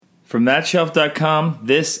From thatshelf.com,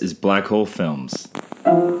 this is Black Hole Films.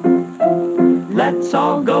 Let's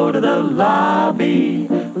all go to the lobby.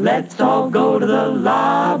 Let's all go to the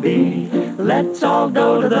lobby. Let's all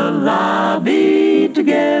go to the lobby to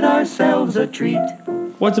get ourselves a treat.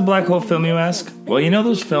 What's a black hole film, you ask? Well, you know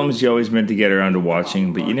those films you always meant to get around to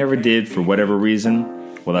watching, but you never did for whatever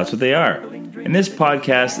reason? Well, that's what they are. And this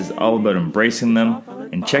podcast is all about embracing them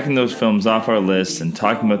and checking those films off our lists and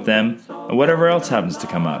talking about them and whatever else happens to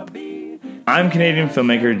come up. I'm Canadian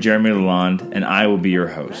filmmaker Jeremy Lalonde, and I will be your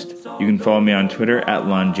host. You can follow me on Twitter at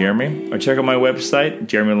LonJeremy, or check out my website,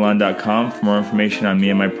 jeremylalonde.com, for more information on me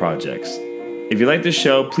and my projects. If you like the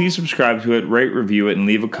show, please subscribe to it, rate, review it, and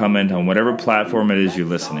leave a comment on whatever platform it is you're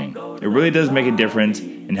listening. It really does make a difference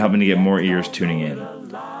in helping to get more ears tuning in.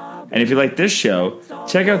 And if you like this show,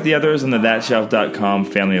 check out the others on the thatshelf.com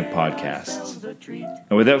family of podcasts.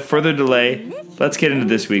 And without further delay, let's get into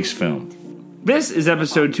this week's film. This is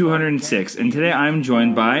episode 206, and today I'm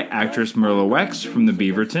joined by actress Marilla Wex from The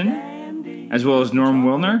Beaverton, as well as Norm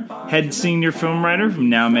Wilner, head senior film writer from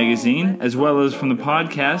Now Magazine, as well as from the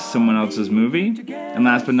podcast Someone Else's Movie, and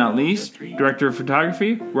last but not least, director of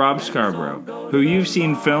photography Rob Scarborough, who you've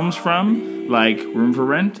seen films from like Room for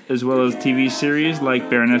Rent, as well as TV series like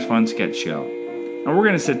Baroness von Sketch Show. And we're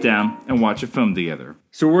going to sit down and watch a film together.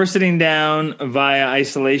 So we're sitting down via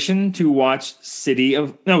isolation to watch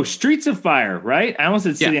Streets of Fire, right? I almost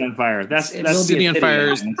said City on Fire. That's City on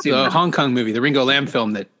Fire is the Hong Kong movie, the Ringo Lam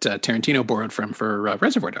film that Tarantino borrowed from for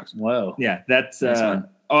Reservoir Dogs. Whoa. Yeah, that's...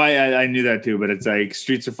 I knew that too, but it's like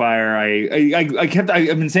Streets of Fire. I've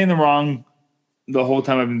been saying them wrong the whole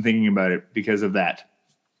time I've been thinking about it because of that.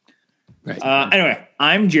 Right. Anyway,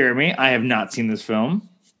 I'm Jeremy. I have not seen this film.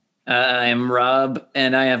 I'm Rob,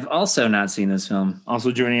 and I have also not seen this film.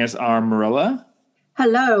 Also joining us are Marilla.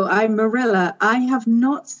 Hello, I'm Marilla. I have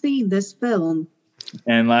not seen this film.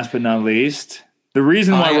 And last but not least, the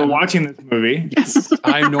reason why we're watching this movie. Yes,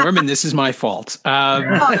 I'm Norm, and this is my fault.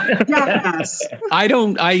 Yes.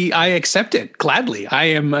 I accept it gladly. I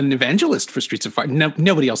am an evangelist for Streets of Fire. No,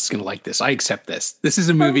 nobody else is going to like this. I accept this. This is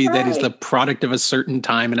a movie that is the product of a certain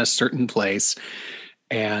time and a certain place.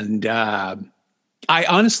 And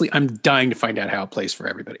I'm dying to find out how it plays for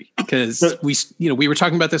everybody, because we were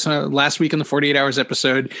talking about this last week on the 48 Hours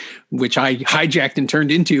episode, which I hijacked and turned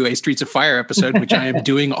into a Streets of Fire episode, which I am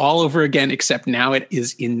doing all over again, except now it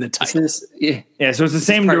is in the title. So it's the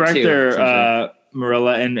same director,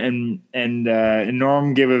 Marilla, and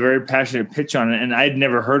Norm gave a very passionate pitch on it, and I'd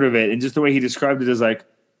never heard of it, and just the way he described it is like,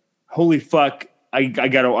 holy fuck, I'm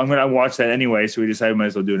gonna watch that anyway. So we decided we might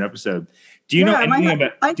as well do an episode. Do you know anything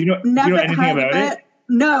about? Do you know anything about it?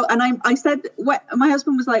 No, and I said, my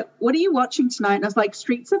husband was like, "What are you watching tonight?" And I was like,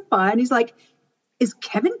 "Streets of Fire," and he's like, "Is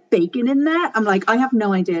Kevin Bacon in there?" I'm like, "I have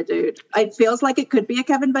no idea, dude. It feels like it could be a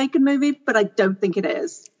Kevin Bacon movie, but I don't think it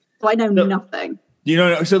is. So I know nothing." You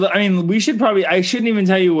know, so we should probably. I shouldn't even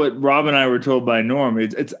tell you what Rob and I were told by Norm.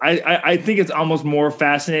 I think it's almost more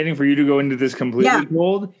fascinating for you to go into this completely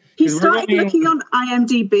cold. He started looking on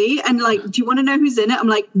IMDb and like, "Do you want to know who's in it?" I'm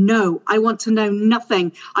like, "No, I want to know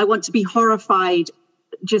nothing. I want to be horrified,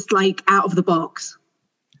 just like out of the box."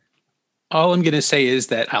 All I'm going to say is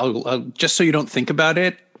that I'll just so you don't think about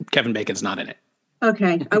it, Kevin Bacon's not in it.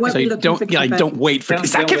 Okay, I won't be looking for Kevin. Don't wait for.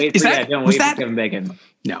 Is that Kevin Bacon?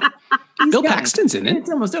 No, Bill Paxton's in it.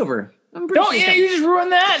 It's almost over. You just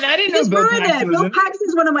ruined that. I didn't know Bill Paxton was in it. Bill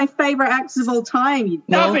Paxton's one of my favorite actors of all time.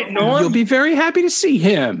 You'll be very happy to see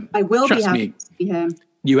him. I will be happy to see him.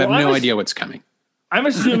 You have no idea what's coming. I'm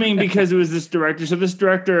assuming because it was this director. So this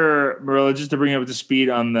director, Marilla, just to bring you up to speed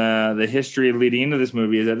on the history leading into this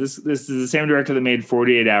movie, is that this is the same director that made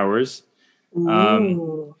 48 Hours.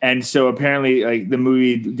 And so apparently like the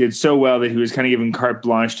movie did so well that he was kind of given carte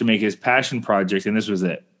blanche to make his passion project, and this was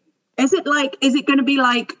it. Is it going to be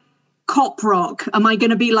like Cop Rock? Am I going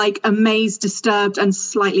to be like amazed, disturbed, and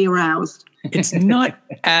slightly aroused? It's not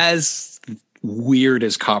as weird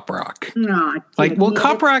as Cop Rock. No.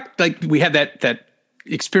 Cop Rock, like we had that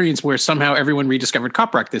experience where somehow everyone rediscovered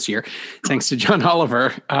Cop Rock this year, thanks to John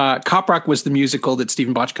Oliver. Cop Rock was the musical that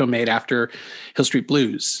Stephen Bochco made after Hill Street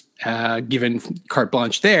Blues. Given carte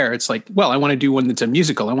blanche there, it's like, well, I want to do one that's a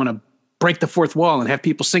musical. I want to break the fourth wall and have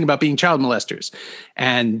people sing about being child molesters.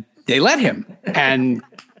 And they let him. And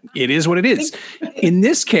it is what it is. In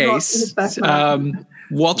this case,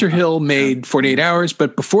 Walter Hill made 48 Hours,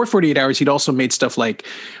 but before 48 Hours, he'd also made stuff like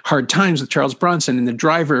Hard Times with Charles Bronson and The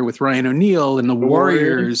Driver with Ryan O'Neal and The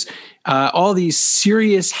Warriors, all these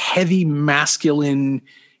serious, heavy, masculine,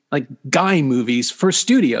 like guy movies for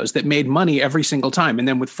studios that made money every single time. And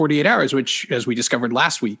then with 48 Hours, which, as we discovered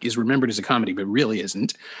last week, is remembered as a comedy, but really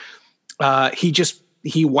isn't, he just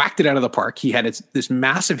he whacked it out of the park. He had this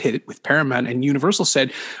massive hit with Paramount, and Universal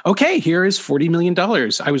said, okay, here is $40 million.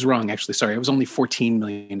 I was wrong, actually. Sorry, it was only $14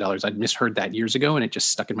 million. I'd misheard that years ago, and it just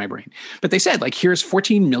stuck in my brain. But they said, like, here's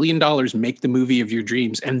 $14 million, make the movie of your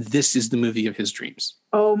dreams, and this is the movie of his dreams.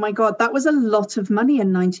 Oh, my God. That was a lot of money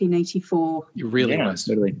in 1984. It really was.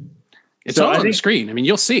 Totally. It's all on the screen. I mean,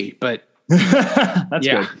 you'll see, but... That's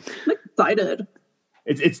good. I'm excited.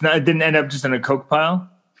 It's not. It didn't end up just in a Coke pile.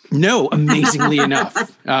 No, amazingly enough,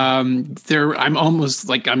 I'm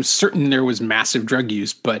certain there was massive drug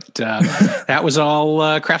use, but that was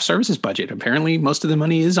all craft services budget. Apparently, most of the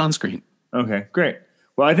money is on screen. Okay, great.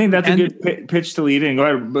 Well, I think that's a good pitch to lead in. Go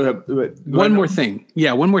ahead. One more thing.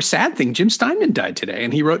 Yeah, one more sad thing. Jim Steinman died today,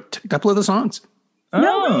 and he wrote a couple of the songs.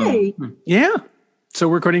 No way. Yeah. So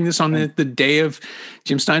we're recording this on the day of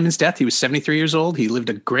Jim Steinman's death. He was 73 years old. He lived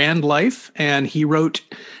a grand life, and he wrote,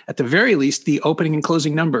 at the very least, the opening and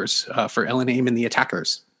closing numbers for Ellen Aim and the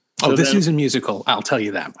Attackers. So this is a musical. I'll tell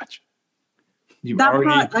you that much. You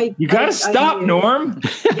gotta stop, Norm.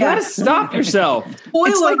 You gotta stop yourself.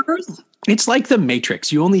 Spoilers. It's like The Matrix.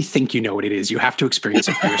 You only think you know what it is. You have to experience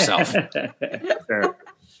it for yourself.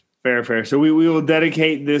 Fair. So we will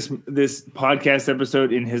dedicate this podcast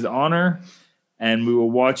episode in his honor. And we will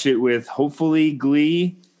watch it with, hopefully,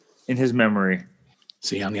 glee in his memory.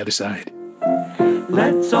 See you on the other side.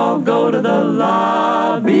 Let's all go to the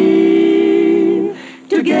lobby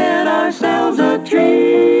to get ourselves a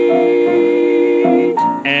treat.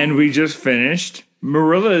 And we just finished.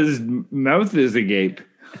 Marilla's mouth is agape.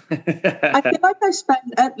 I feel like I spent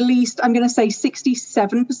at least, I'm going to say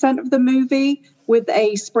 67% of the movie with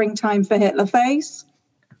a springtime for Hitler face.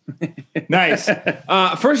 Nice.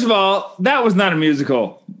 First of all, that was not a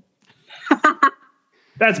musical.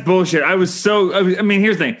 That's bullshit. Here's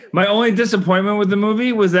the thing. My only disappointment with the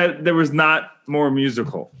movie was that there was not more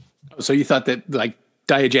musical. So you thought that, like,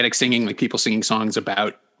 diegetic singing, like people singing songs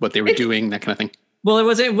about what they were doing, that kind of thing? Well,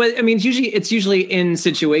 it's usually in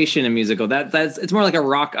situation a musical. It's more like a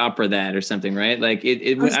rock opera or something, right? Like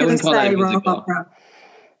I wouldn't call that a musical. Opera.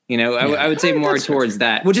 You know, I would say more towards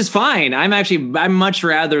that, which is fine. I'm much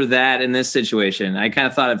rather that in this situation. I kind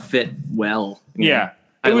of thought it fit well. Yeah.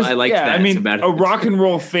 I liked that. I mean, a rock and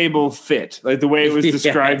roll fable fit, like the way it was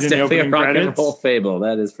described in the opening credits. A rock and roll fable,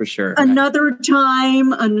 that is for sure. Another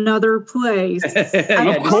time, another place.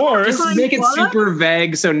 Of course. Just make it super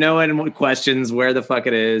vague so no one questions where the fuck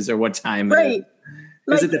it is or what time it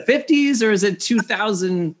is. Is it the 50s or is it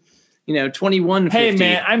 2000? 21. Hey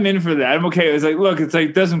man, I'm in for that. I'm okay. It's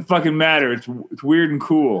like doesn't fucking matter. It's weird and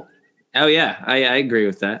cool. Oh yeah, I agree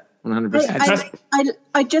with that 100%.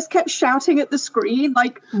 I just kept shouting at the screen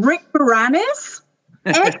like Rick Moranis,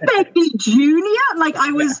 Ed Begley Jr. Like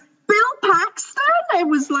I was Bill Paxton. It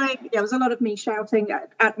was it was a lot of me shouting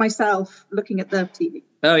at myself looking at the TV.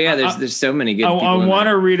 Oh yeah, there's so many good people. I want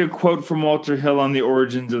to read a quote from Walter Hill on the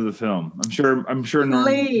origins of the film. I'm sure.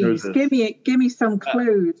 Please give me some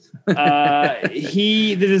clues.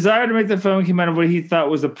 The desire to make the film came out of what he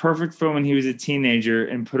thought was a perfect film when he was a teenager,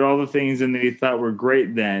 and put all the things in that he thought were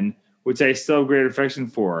great then, which I still have great affection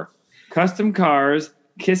for: custom cars,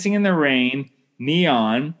 kissing in the rain,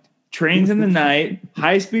 neon, trains in the night,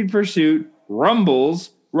 high-speed pursuit,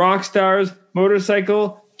 rumbles, rock stars,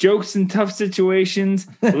 motorcycle. Jokes in tough situations,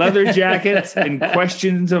 leather jackets, and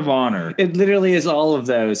questions of honor. It literally is all of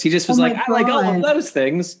those. He just was I like all of those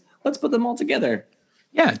things. Let's put them all together.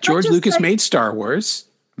 Yeah, George Lucas made Star Wars.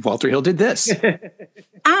 Walter Hill did this.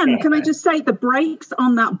 And can I just say, the brakes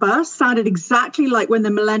on that bus sounded exactly like when the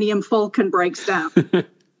Millennium Falcon breaks down. Beep, beep,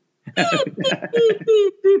 beep,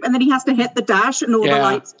 beep, beep. And then he has to hit the dash and all the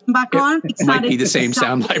lights come back on. It might be the same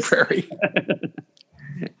sound library.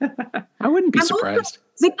 I wouldn't be surprised.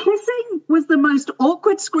 The kissing was the most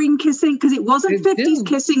awkward screen kissing because it wasn't 50s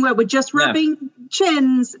kissing where we're just rubbing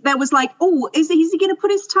chins. There was is he going to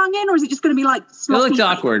put his tongue in or is it just going to be like sloppy? It looked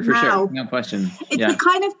awkward for sure. No question. It's the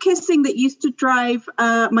kind of kissing that used to drive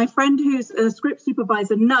my friend who's a script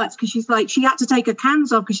supervisor nuts because she had to take her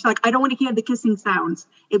cans off because she's like, I don't want to hear the kissing sounds.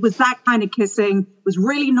 It was that kind of kissing. It was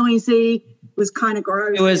really noisy. It was kind of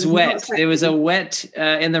gross. It was wet. It was a wet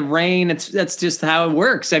in the rain. That's just how it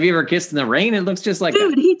works. Have you ever kissed in the rain? It looks just like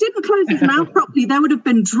Dude, he didn't close his mouth properly. There would have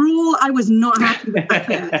been drool. I was not happy with that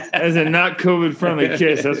kiss. As a not COVID-friendly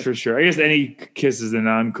kiss, that's for sure. I guess any kiss is a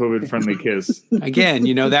non-COVID-friendly kiss. Again,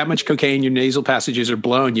 that much cocaine, your nasal passages are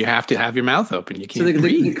blown. You have to have your mouth open. You can't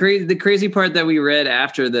the crazy part that we read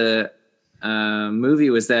after the movie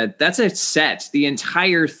was that's a set. The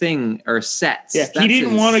entire thing are sets. Yeah, he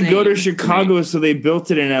didn't want to go to Chicago, so they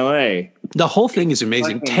built it in LA. The whole thing is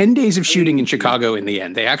amazing. 10 days of shooting in Chicago in the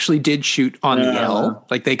end. They actually did shoot on the L.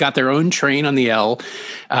 Like they got their own train on the L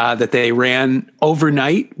that they ran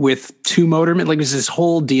overnight with 2 motormen. Like it was this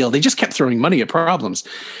whole deal. They just kept throwing money at problems.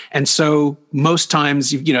 And so most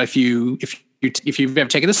times, you know, if you've ever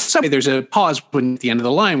taken the subway, there's a pause at the end of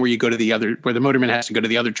the line where you go to the other, where the motorman has to go to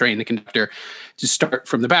the other train, the conductor, to start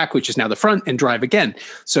from the back, which is now the front, and drive again.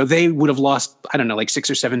 So they would have lost, I don't know, like 6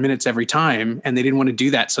 or 7 minutes every time, and they didn't want to do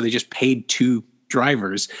that. So they just paid 2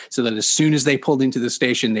 drivers so that as soon as they pulled into the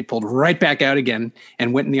station, they pulled right back out again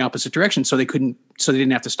and went in the opposite direction. So they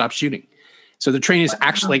didn't have to stop shooting. So the train is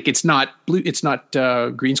actually like, it's not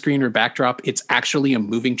green screen or backdrop. It's actually a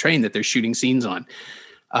moving train that they're shooting scenes on.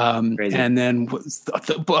 And then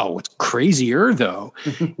what's crazier though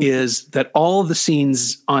is that all the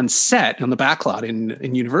scenes on set on the backlot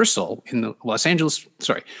in Universal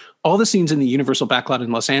all the scenes in the Universal backlot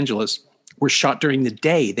in Los Angeles were shot during the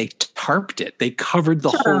day. They tarped it. They covered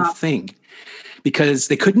the whole thing because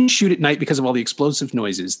they couldn't shoot at night because of all the explosive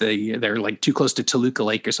noises. They're like too close to Toluca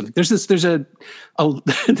Lake or something. There's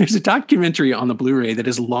a documentary on the Blu-ray that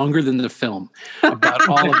is longer than the film about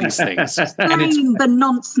all of these things. And it's the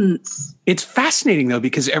nonsense. It's fascinating though,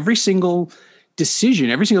 because every single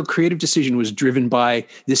creative decision was driven by,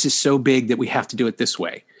 this is so big that we have to do it this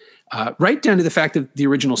way. Right down to the fact of the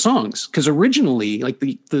original songs. Because originally, like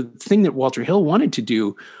the thing that Walter Hill wanted to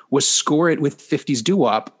do was score it with 50s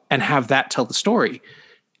doo-wop and have that tell the story.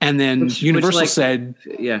 And then Universal said...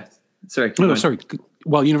 Yeah, sorry. No, sorry.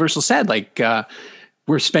 Well, Universal said, like,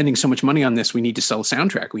 we're spending so much money on this, we need to sell a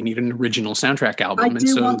soundtrack. We need an original soundtrack album. And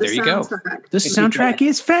so there you go. The soundtrack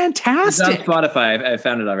is fantastic. It's on Spotify. I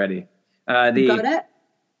found it already. Got it?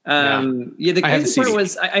 The crazy part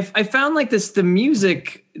was I found like the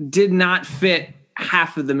music did not fit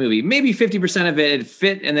half of the movie. Maybe 50% of it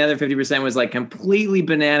fit, and the other 50% was like completely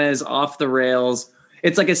bananas, off the rails.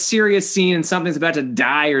 It's like a serious scene and something's about to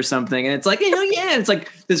die or something, and it's like, it's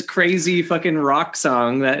like this crazy fucking rock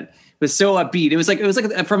song that was so upbeat. It was like from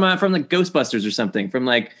the Ghostbusters or something, from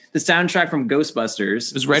like the soundtrack from Ghostbusters.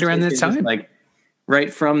 It was right around that time, like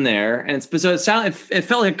right from there, and it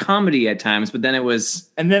felt like a comedy at times, but then it was,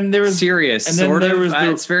 and then there was serious, and then sort of.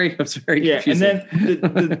 It's very confusing. And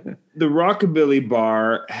then the rockabilly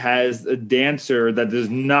bar has a dancer that does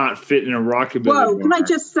not fit in a rockabilly bar. Can I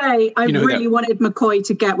just say, I really wanted McCoy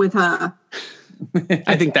to get with her.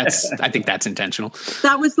 I think that's intentional.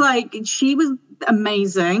 That was like, she was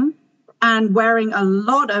amazing and wearing a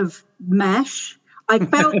lot of mesh. I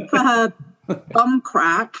felt for her bum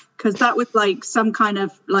crack, because that was like some kind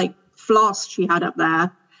of like floss she had up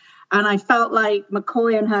there, and I felt like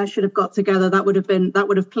McCoy and her should have got together. That would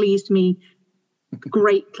have pleased me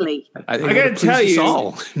greatly. I gotta tell you,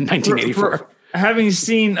 1984. Having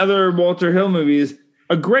seen other Walter Hill movies,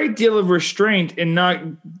 a great deal of restraint in not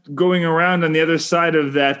going around on the other side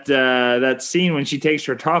of that scene when she takes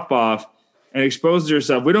her top off and exposes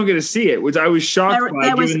herself. We don't get to see it, which I was shocked by.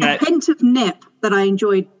 There was a hint of nip that I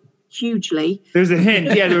enjoyed hugely. There's a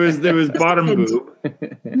hint. Yeah, there was bottom boob.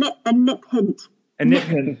 A nip hint. A nip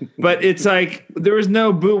hint. But it's like, there was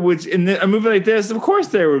no boob, which in a movie like this, of course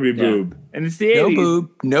there would be boob. And it's the 80s. No boob,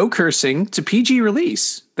 no cursing. It's a PG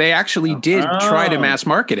release. They actually did try to mass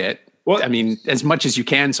market it. Well, I mean, as much as you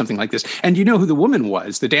can, something like this. And you know who the woman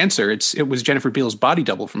was, the dancer? It was Jennifer Beals' body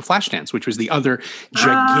double from Flashdance, which was the other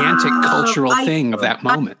gigantic cultural thing of that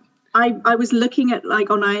moment. I was looking at like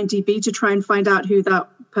on IMDb to try and find out who that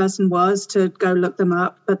person was, to go look them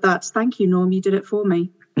up. But thank you, Norm. You did it for me.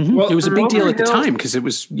 Mm-hmm. Well, it was a big deal at the time because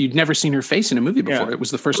you'd never seen her face in a movie before. Yeah. It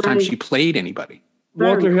was the first time she played anybody.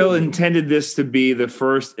 Walter Hill intended this to be the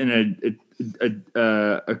first in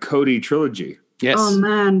a Cody trilogy. Yes. Oh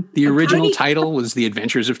man. The original title was The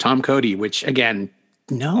Adventures of Tom Cody, which again,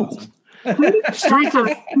 no. I'm sorry.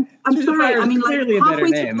 I mean, like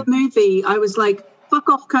halfway through the movie, I was like, fuck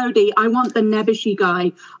off, Cody. I want the Nebuchadnezzar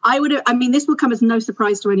guy. This will come as no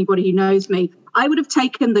surprise to anybody who knows me. I would have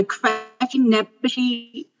taken the cracking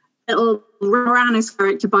Nebuchadnezzar little Ranis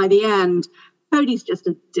character by the end. Cody's just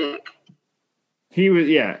a dick. He was,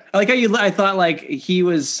 yeah. I like how I thought like he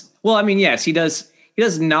was, well, I mean, yes, he does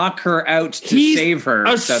knock her out to save her.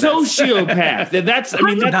 A sociopath. that's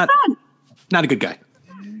not a good guy.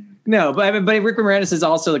 No, but Rick Moranis is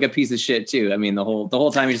also like a piece of shit too. I mean, the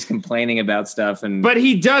whole time he's just complaining about stuff, but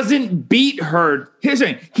he doesn't beat her. Here's the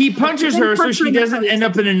thing: he punches her so she doesn't end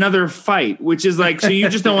up in another fight, which is like, so you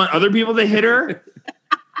just don't want other people to hit her.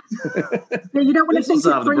 No, you don't want to think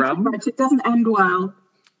it doesn't end well.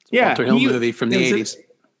 Yeah, Walter Hill movie from the 80s.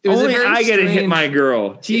 Only I get to hit my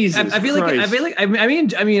girl. Jesus, I feel like I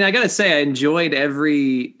mean, I gotta say, I enjoyed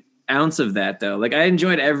every ounce of that though. Like I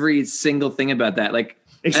enjoyed every single thing about that. Like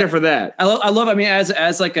except for that. I love. I mean,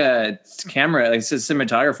 as like a camera, like a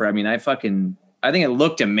cinematographer. I mean, I think it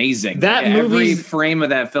looked amazing. That like, every movie's frame of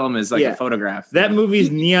that film is like a photograph. That movie's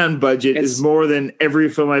neon budget is more than every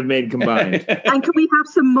film I've made combined. And can we have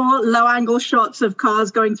some more low-angle shots of cars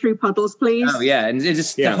going through puddles, please? Oh yeah, and it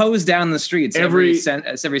just the hose down the streets every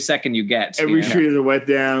second you get. Every street is a wet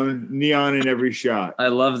down, neon in every shot. I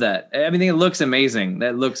love that. I mean, it looks amazing.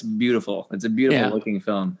 That looks beautiful. It's a beautiful looking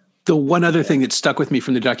film. The one other thing that stuck with me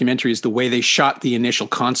from the documentary is the way they shot the initial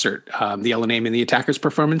concert, the Ellen Aim and the Attackers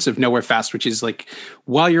performance of Nowhere Fast, which is like,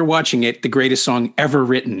 while you're watching it, the greatest song ever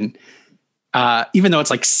written, even though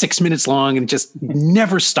it's like 6 minutes long and just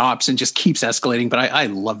never stops and just keeps escalating. But I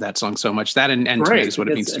love that song so much. That and Today Is What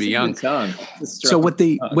It Means to Be Young. So what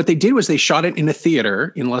they did was they shot it in a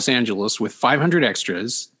theater in Los Angeles with 500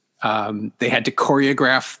 extras. They had to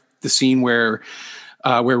choreograph the scene where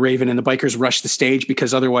Raven and the bikers rushed the stage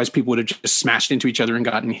because otherwise people would have just smashed into each other and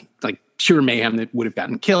gotten like pure mayhem that would have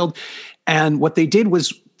gotten killed. And what they did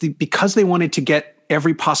was because they wanted to get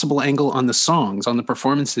every possible angle on the songs, on the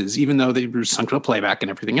performances, even though they were sunk to a playback and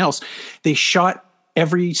everything else, they shot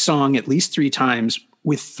every song at least 3 times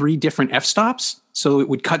with 3 different f-stops. So it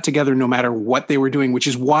would cut together no matter what they were doing, which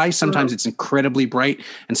is why sometimes it's incredibly bright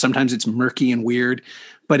and sometimes it's murky and weird.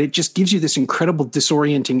 But it just gives you this incredible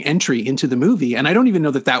disorienting entry into the movie. And I don't even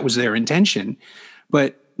know that was their intention.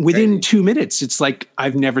 But within 2 minutes, it's like,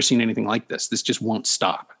 I've never seen anything like this. This just won't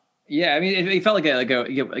stop. Yeah, I mean, it felt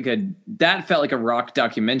that felt like a rock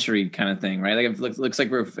documentary kind of thing, right? Like it looks like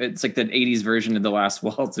it's like the 80s version of The Last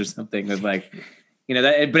Waltz or something with like, you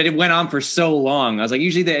know, but it went on for so long. I was like,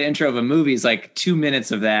 usually the intro of a movie is like 2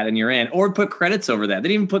 minutes of that and you're in, or put credits over that. They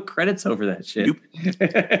didn't even put credits over that shit. Nope.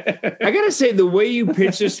 I gotta say, the way you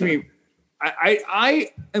pitched this to me,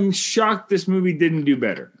 I am shocked this movie didn't do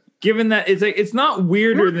better. Given that it's not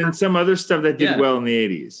weirder than some other stuff that did well in the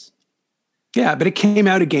 80s. Yeah, but it came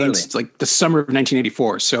out against like the summer of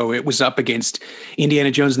 1984. So it was up against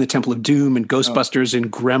Indiana Jones and the Temple of Doom and Ghostbusters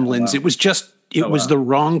and Gremlins. Wow. It was just, it was the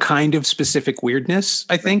wrong kind of specific weirdness.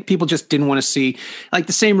 I think people just didn't want to see, like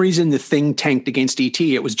the same reason The Thing tanked against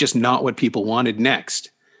E.T. It was just not what people wanted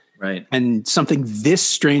next. Right. And something this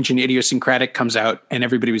strange and idiosyncratic comes out and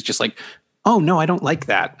everybody was just like, oh no, I don't like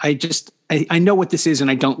that. I know what this is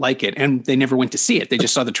and I don't like it. And they never went to see it. They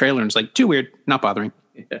just saw the trailer and was like, too weird, not bothering.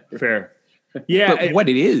 Yeah, fair. Yeah, but what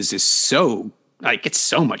it is so like, it's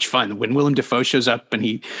so much fun when Willem Dafoe shows up and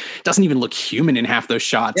he doesn't even look human in half those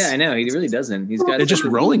shots. Yeah, I know. He really doesn't. They're just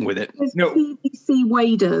rolling with it. No. PVC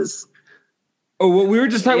waders. Oh, well, we were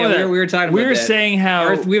just talking about that. We were talking about We were saying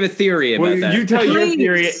how we have a theory about that. You tell your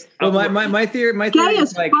theory. Well, my theory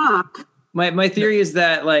is like, my theory is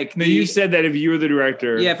that like you said that if you were the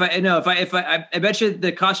director. Yeah, I bet you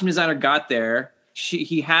the costume designer got there.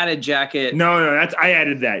 He had a jacket. No, I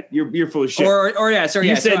added that. You're full of shit. So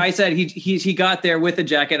I said he got there with a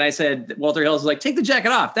jacket. And I said Walter Hill was like, take the jacket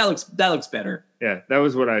off. That looks better. Yeah, that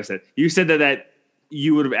was what I said. You said that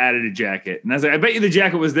you would have added a jacket, and I was like, I bet you the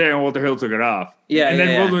jacket was there, and Walter Hill took it off. Yeah, and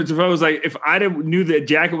then Walter Dafoe was like, if I knew the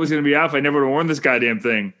jacket was going to be off, I never would have worn this goddamn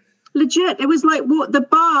thing. Legit, it was like the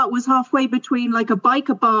bar was halfway between like a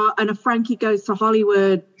biker bar and a Frankie Goes to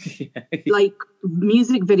Hollywood like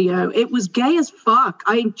music video. It was gay as fuck.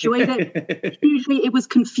 I enjoyed it. Hugely, it was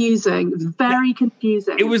confusing. It was very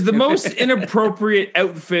confusing. It was the most inappropriate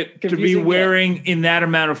outfit to be wearing in that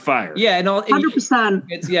amount of fire. Yeah, and 100%.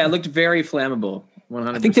 It looked very flammable.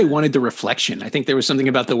 100%. I think they wanted the reflection. I think there was something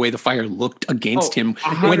about the way the fire looked against him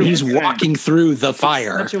 100%. When he's walking through the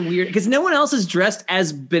fire. Such a weird, because no one else is dressed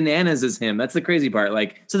as bananas as him. That's the crazy part.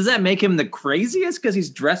 Like, so does that make him the craziest because he's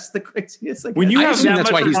dressed the craziest? Like, when you have that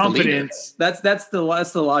much confidence, that's the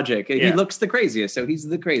logic. Yeah. He looks the craziest, so he's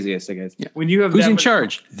the craziest, I guess. Yeah. When you have who's in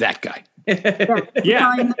charge? That guy.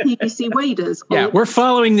 Yeah. The PVC waders. Yeah, we're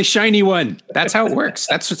following the shiny one. That's how it works.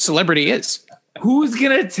 That's what celebrity is. Who's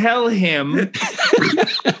gonna tell him?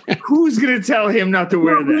 Who's gonna tell him not to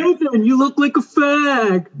wear that? Nathan, you look like a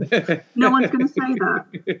fag. No one's gonna say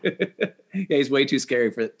that. Yeah, he's way too scary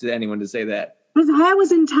for anyone to say that. His hair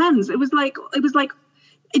was intense. It was like.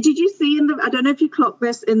 Did you see I don't know if you clocked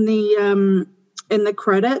this in the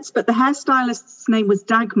credits, but the hairstylist's name was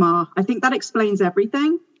Dagmar. I think that explains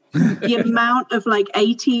everything. The amount of like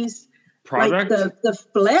 80s product, like the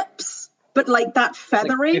flips. But like that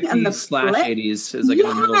feathering like and the /80s is like in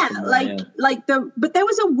the middle but there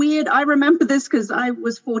was a weird. I remember this because I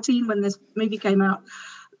was 14 when this movie came out.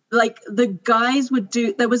 Like the guys would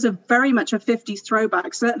do. There was a very much a 50s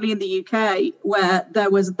throwback, certainly in the UK, where there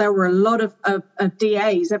were a lot of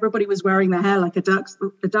DAs. Everybody was wearing their hair like a duck's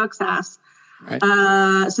ass. Right.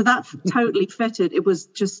 So that totally fitted. It was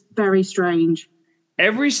just very strange.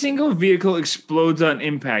 Every single vehicle explodes on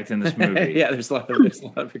impact in this movie. Yeah, there's a lot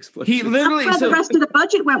of explosions. He literally That's where the rest of the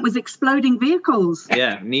budget went, was exploding vehicles.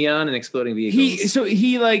 Yeah, neon and exploding vehicles.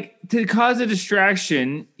 He like, to cause a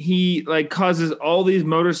distraction, he like causes all these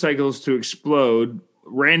motorcycles to explode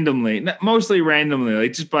randomly, mostly randomly,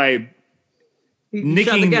 like just by He shot the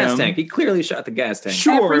nicking gas them. tank. He clearly shot the gas tank.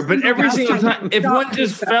 Sure, but every single time, if one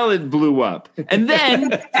just fell, it blew up. And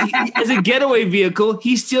then, as a getaway vehicle,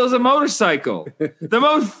 he steals a motorcycle, the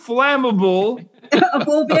most flammable Of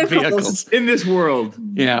all vehicles. in this world.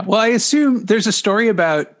 Yeah. Well, I assume there's a story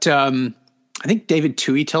about, I think David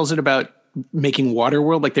Toohey tells it about making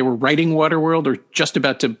Waterworld, like they were writing Waterworld or just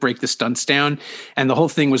about to break the stunts down. And the whole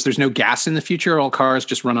thing was there's no gas in the future. All cars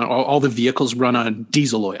just run on, all the vehicles run on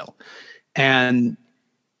diesel oil. And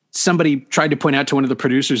somebody tried to point out to one of the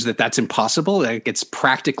producers that that's impossible. Like it's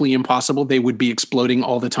practically impossible. They would be exploding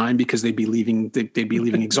all the time because they'd be leaving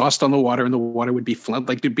exhaust on the water, and the water would be flooded.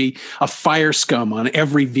 Like there'd be a fire scum on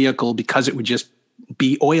every vehicle because it would just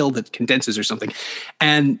be oil that condenses or something.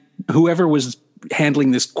 And whoever was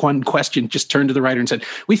handling this one question just turned to the writer and said,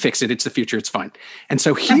 "We fix it. It's the future. It's fine." And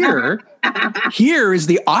so here is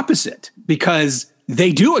the opposite, because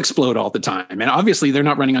they do explode all the time. And obviously they're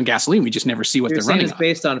not running on gasoline. We just never see what they're running it's on.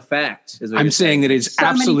 Based on fact. I'm saying that it's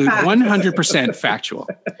absolute 100% factual.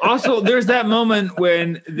 Also, there's that moment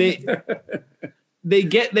when they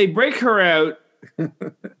break her out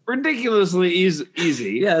ridiculously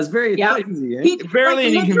easy. Yeah, it's very easy. Barely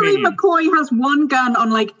an literally, inconvenience. McCoy has one gun on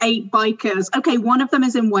like 8 bikers. Okay, one of them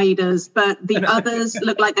is in waders, but the others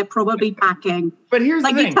look like they're probably packing. But here's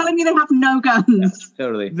Like, the you're thing. telling me they have no guns.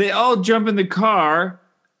 Totally. They all jump in the car.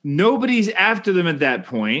 Nobody's after them at that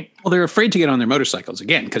point. Well, they're afraid to get on their motorcycles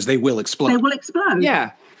again because they will explode. They will explode.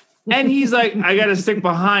 Yeah. And he's like, I got to stick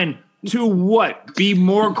behind. To what? Be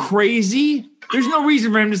more crazy? There's no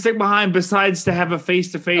reason for him to stick behind besides to have a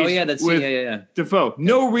face-to-face with Defoe.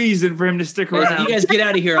 No reason for him to stick around. You guys get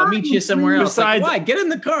out of here. I'll meet you somewhere else. Besides, why? Get in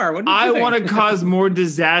the car. What are you I doing? want to cause more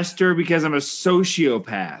disaster because I'm a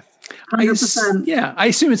sociopath. 100%. I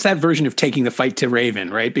assume it's that version of taking the fight to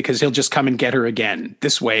Raven, right? Because he'll just come and get her again.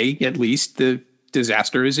 This way, at least, the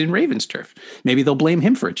disaster is in Raven's turf. Maybe they'll blame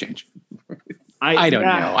him for a change. I don't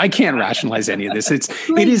know. I can't rationalize any of this. It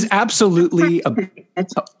is absolutely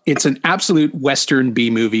it's an absolute Western B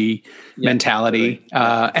movie mentality,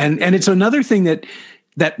 and it's another thing that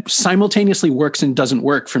simultaneously works and doesn't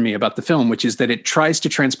work for me about the film, which is that it tries to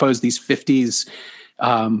transpose these 50s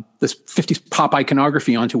this 50s pop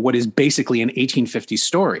iconography onto what is basically an 1850s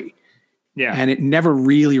story. Yeah. And it never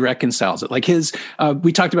really reconciles it. Like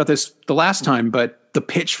we talked about this the last time, but the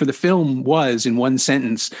pitch for the film was, in one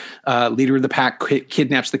sentence, leader of the pack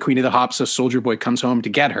kidnaps the queen of the hops, so Soldier Boy comes home to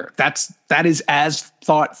get her. That is as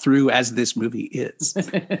thought through as this movie is.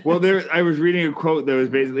 Well, I was reading a quote that was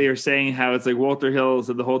basically her saying how it's like Walter Hill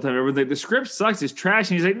said the whole time, everyone's like, the script sucks, it's trash.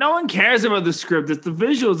 And he's like, no one cares about the script. It's the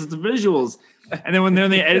visuals. And then when they're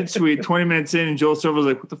in the edit suite, 20 minutes in, and Joel Silver's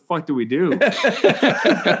like, what the fuck do we do?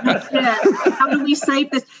 How do we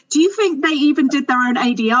save this? Do you think they even did their own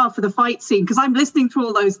ADR for the fight scene? Because I'm listening to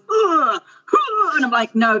all those, and I'm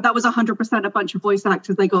like, no, that was 100% a bunch of voice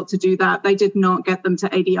actors. They got to do that. They did not get them to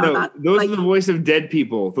ADR that. Those are the voice of dead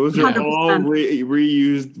people. Those are 100%. all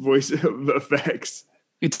reused voice effects.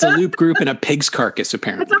 It's a loop group and a pig's carcass,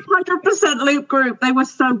 apparently. It's a 100% loop group. They were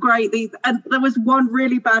so great. And there was one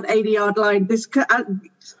really bad ADR line. This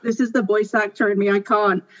is the voice actor in me. I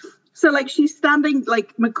can't. So like she's standing,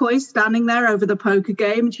 like McCoy's standing there over the poker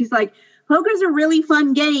game, and she's like, "Poker's a really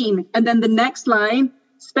fun game." And then the next line,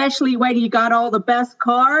 especially when you got all the best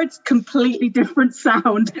cards, completely different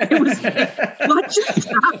sound. It was what just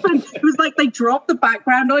happened? It was like they dropped the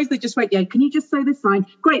background noise. They just went, "Yeah, can you just say this line?"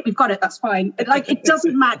 "Great, we've got it. That's fine." It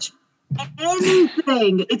doesn't match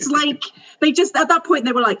anything. It's like they just, at that point,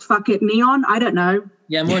 they were like, "Fuck it, neon." I don't know.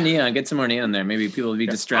 Yeah, more neon. Get some more neon there. Maybe people will be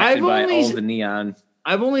distracted by all the neon.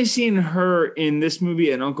 I've only seen her in this movie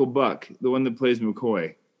and Uncle Buck, the one that plays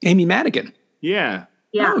McCoy. Amy Madigan. Yeah.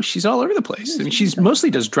 Yeah. Oh, she's all over the place. I mean, she's mostly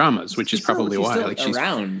does dramas, which is probably why. Still like she's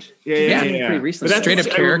around. Yeah. Pretty recently. But that's straight up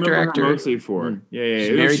what I character remember her actor. mostly for. Yeah.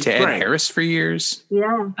 She's married to Ed Harris for years.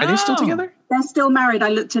 Yeah. Are they still together? They're still married. I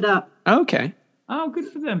looked it up. Okay. Oh, good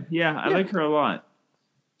for them. Yeah, I like her a lot.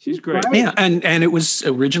 She's great. Right. Yeah, and it was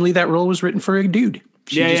originally that role was written for a dude.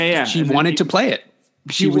 She wanted to play it.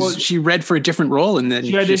 She read for a different role, and then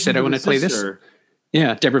she said, "I want to play this."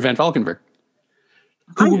 Yeah, Deborah Van Valkenburg,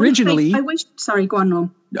 who originally. Sorry, go on,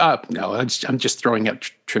 Norm. No, I'm just throwing out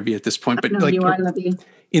trivia at this point, but I love you.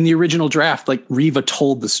 in the original draft, like Riva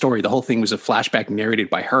told the story. The whole thing was a flashback narrated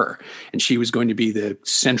by her, and she was going to be the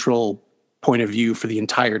central point of view for the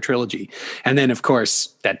entire trilogy. And then, of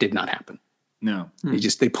course, that did not happen. No,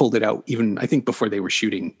 they pulled it out even, I think, before they were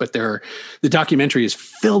shooting. But the documentary is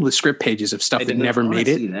filled with script pages of stuff that never made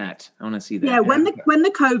it. I want to see that. Yeah, when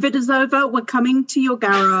the COVID is over, we're coming to your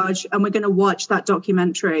garage and we're going to watch that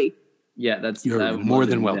documentary. Yeah, you're more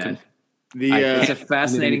than welcome. It's a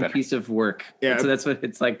fascinating piece of work. Yeah, so that's what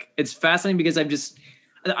it's like. It's fascinating because I'm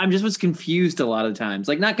just was confused a lot of times.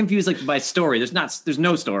 Like, not confused like by story. There's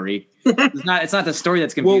no story. It's not the story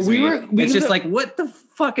that's confusing. It's just like, what the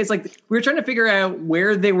fuck? It's like we were trying to figure out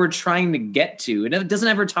where they were trying to get to, and it doesn't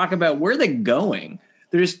ever talk about where they're going.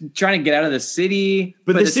 They're just trying to get out of the city,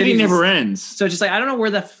 but the city never ends. So it's just like, I don't know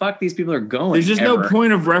where the fuck these people are going. There's just no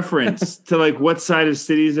point of reference to like what side of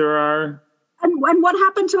cities there are. And what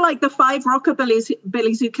happened to like the 5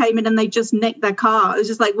 rockabillys who came in and they just nicked their car? It's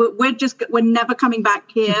just like, we're never coming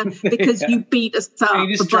back here because you beat us up. And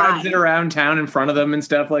he just drives it around town in front of them and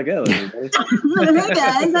stuff like, oh, hey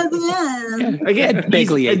guys, how's it? Again, Ed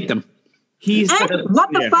Begley ate them.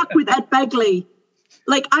 What the fuck with Ed Begley?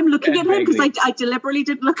 Like, I'm looking at him because I deliberately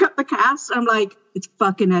didn't look up the cast. I'm like, it's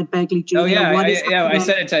fucking Ed Begley Jr. Oh yeah, I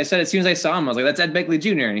said it as soon as I saw him. I was like, that's Ed Begley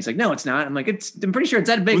Jr. And he's like, no, it's not. I'm like, I'm pretty sure it's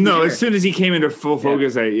Ed Begley. No, Jr. As soon as he came into full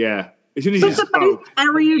focus, as soon as he spoke,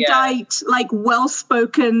 erudite, like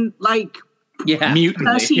well-spoken, like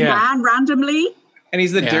dirty man randomly. And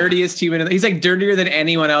he's the dirtiest human. He's like dirtier than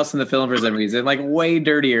anyone else in the film for some reason, like way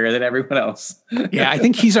dirtier than everyone else. Yeah, I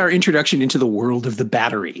think he's our introduction into the world of the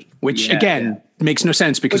Battery, which makes no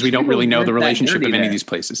sense because we don't really know the relationship of any of these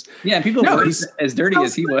places. Yeah, people weren't as dirty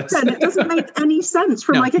as he was. It doesn't make any sense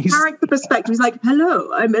from a character perspective. He's like,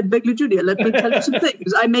 hello, I'm Ed Begley Jr. Let me tell you some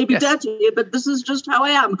things. I may be dirty, but this is just how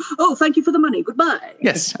I am. Oh, thank you for the money. Goodbye.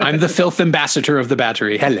 Yes, I'm the filth ambassador of the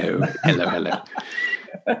Battery. Hello.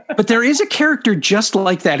 But there is a character just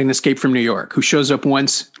like that in Escape from New York who shows up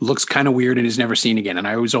once, looks kind of weird, and is never seen again. And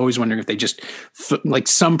I was always wondering if they just, like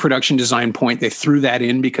some production design point, they threw that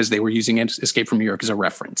in because they were using Escape from New York as a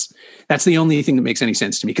reference. That's the only thing that makes any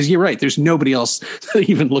sense to me. Because you're right, there's nobody else that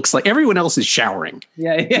even looks like, everyone else is showering.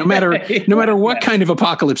 No matter what kind of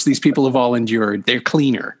apocalypse these people have all endured, they're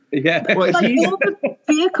cleaner. Yeah. All the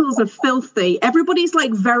vehicles are filthy. Everybody's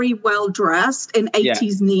like very well dressed in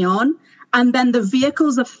 80s neon. And then the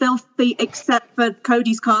vehicles are filthy except for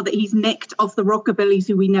Cody's car that he's nicked off the rockabillys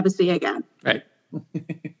who we never see again. Right.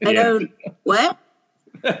 I don't, what?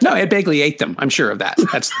 No, Ed Begley ate them. I'm sure of that.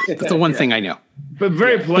 That's the one thing I know. But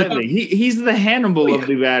very politely. He's the Hannibal of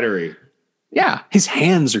the Battery. Yeah, his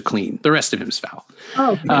hands are clean. The rest of him is foul.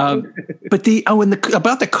 Oh, but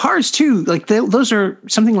about the cars too. Like those are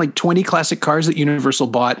something like 20 classic cars that Universal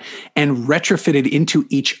bought and retrofitted into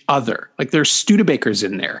each other. Like there's Studebakers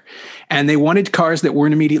in there, and they wanted cars that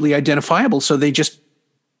weren't immediately identifiable, so they just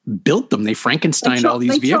built them. They Frankensteined all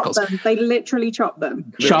these vehicles. They literally chopped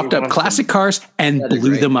them. Chopped up classic cars and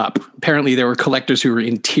blew them up. Apparently there were collectors who were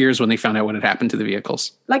in tears when they found out what had happened to the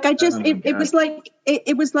vehicles. Like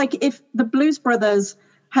it was like if the Blues Brothers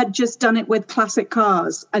had just done it with classic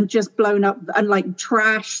cars and just blown up and like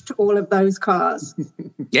trashed all of those cars.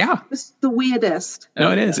 Yeah. It's the weirdest.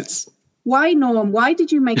 No, it is. Why, Norm? Why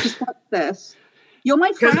did you make us watch this? You're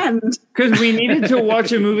my friend. Because we needed to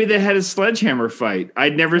watch a movie that had a sledgehammer fight.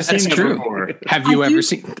 I'd never seen that before. Have you ever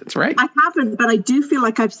seen? That's right. I haven't, but I do feel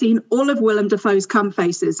like I've seen all of Willem Dafoe's cum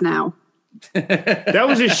faces now. That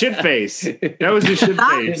was a shit face.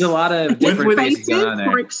 There's a lot of different faces on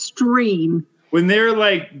there. Were extreme. When they're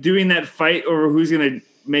like doing that fight over who's going to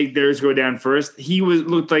make theirs go down first,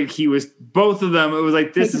 looked like he was both of them. It was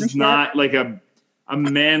like, this is not like a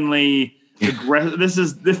manly... This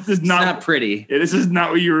is not pretty. Yeah, this is not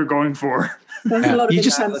what you were going for. There's a lot of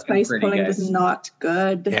intense face pulling was not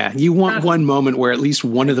good. Yeah, you want one moment where at least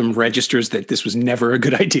one of them registers that this was never a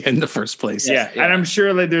good idea in the first place. Yeah. And I'm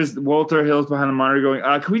sure like there's Walter Hills behind the monitor going,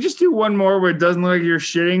 can we just do one more where it doesn't look like you're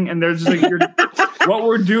shitting? And they're just like, what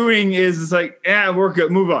we're doing is it's like, we're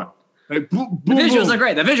good, move on. Like, boom, the visuals are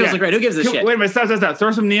great. Are great. Who gives a shit? Wait a minute, stop.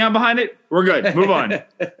 Throw some neon behind it. We're good. Move on.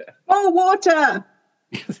 Oh, water.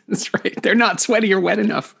 That's right. They're not sweaty or wet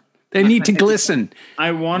enough. They need to glisten.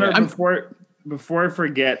 I want to before I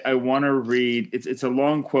forget. I want to read. It's a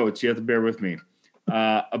long quote, so you have to bear with me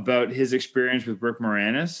about his experience with Rick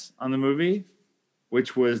Moranis on the movie,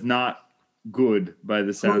 which was not good by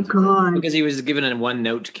the sounds of it. Because he was given a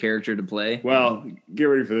one-note character to play. Well, get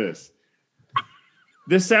ready for this.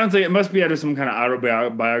 This sounds like it must be out of some kind of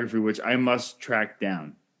autobiography, which I must track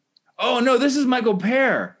down. Oh no, this is Michael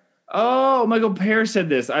Pear. Oh, Michael Pear said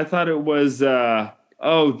this. I thought it was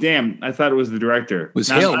Oh, damn. I thought it was the director. It was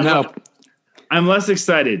Hill. No. I'm less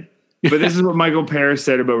excited. But this is what Michael Paré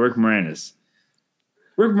said about Rick Moranis.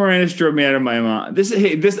 Rick Moranis drove me out of my mind.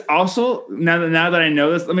 This also, now that I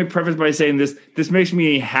know this, let me preface by saying this makes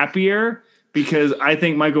me happier because I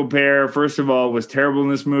think Michael Paré, first of all, was terrible in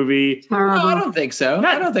this movie. No, I don't think so.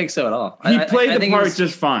 I don't think so at all. He played the part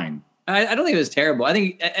just fine. I don't think it was terrible. I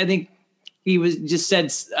think he was just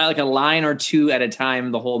said like a line or two at a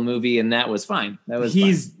time the whole movie, and that was fine.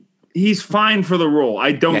 He's fine for the role.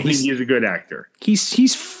 I don't think he's a good actor.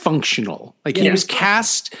 He's functional. Like he was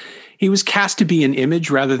cast. He was cast to be an image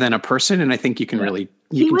rather than a person, and I think you can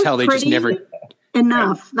tell they just never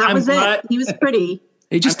enough. That was it. He was pretty.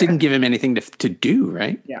 They just didn't give him anything to do,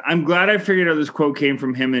 right? Yeah, I'm glad I figured out this quote came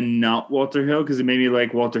from him and not Walter Hill because it made me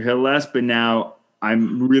like Walter Hill less. But now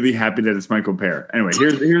I'm really happy that it's Michael Paré. Anyway,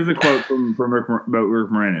 here's the quote from about Rick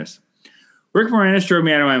Moranis. Rick Moranis drove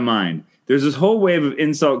me out of my mind. There's this whole wave of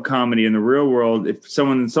insult comedy in the real world. If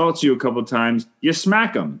someone insults you a couple times, you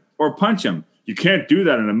smack them or punch them. You can't do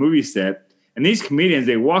that on a movie set. And these comedians,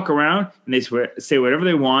 they walk around and they say whatever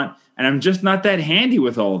they want. And I'm just not that handy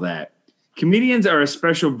with all that. Comedians are a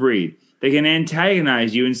special breed. They can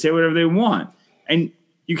antagonize you and say whatever they want. And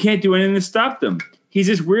you can't do anything to stop them. He's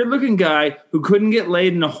this weird-looking guy who couldn't get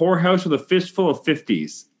laid in a whorehouse with a fistful of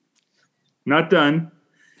 50s. Not done.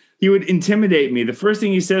 He would intimidate me. The first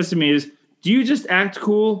thing he says to me is, do you just act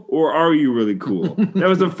cool or are you really cool? That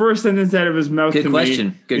was the first sentence out of his mouth to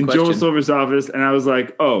me in Joel Silver's office. And I was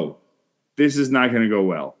like, oh, this is not going to go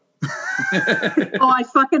well. I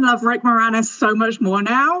fucking love Rick Moranis so much more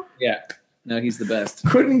now. Yeah. No, he's the best.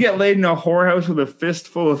 Couldn't get laid in a whorehouse with a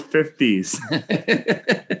fistful of 50s.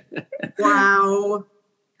 Wow.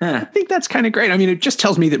 I think that's kind of great. I mean, it just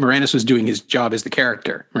tells me that Moranis was doing his job as the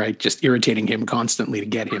character, right? Just irritating him constantly to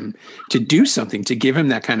get him to do something, to give him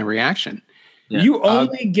that kind of reaction. Yeah. You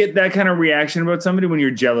only get that kind of reaction about somebody when you're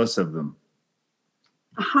jealous of them.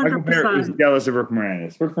 100%. Michael Paré is jealous of Rick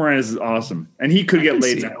Moranis. Rick Moranis is awesome. And he could get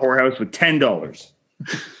laid in a whorehouse with $10.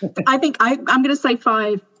 I think I'm going to say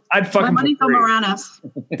 5. I'd fuck him for free. Moranis.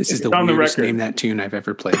 This is the weirdest Name That Tune I've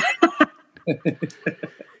ever played.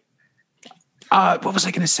 What was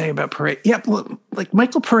I going to say about Paré? Yeah, well, like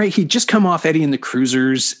Michael Paré, he'd just come off Eddie and the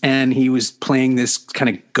Cruisers, and he was playing this kind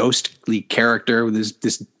of ghostly character with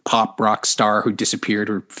this pop rock star who disappeared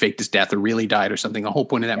or faked his death or really died or something. The whole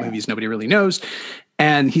point of that movie is nobody really knows.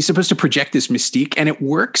 And he's supposed to project this mystique, and it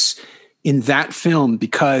works in that film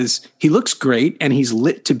because he looks great and he's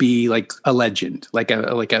lit to be like a legend, like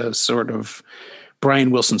a sort of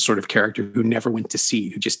Brian Wilson sort of character who never went to sea,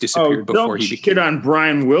 who just disappeared before he became. On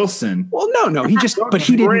Brian Wilson. Well, no, he just, but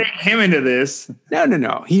he didn't bring him into this.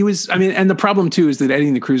 No. He was, I mean, and the problem too is that Eddie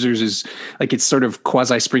and the Cruisers is like, it's sort of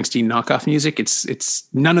quasi Springsteen knockoff music. It's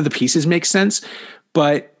none of the pieces make sense,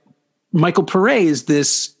 but Michael Paré is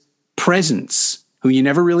this presence who you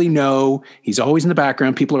never really know. He's always in the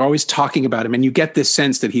background. People are always talking about him. And you get this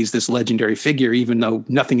sense that he's this legendary figure, even though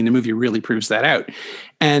nothing in the movie really proves that out.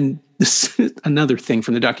 And this is another thing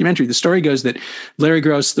from the documentary. The story goes that Larry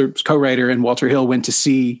Gross, the co-writer, and Walter Hill went to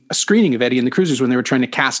see a screening of Eddie and the Cruisers when they were trying to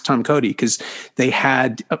cast Tom Cody, because they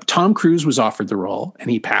had Tom Cruise was offered the role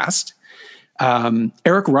and he passed.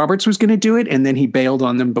 Eric Roberts was going to do it, and then he bailed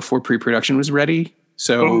on them before pre-production was ready.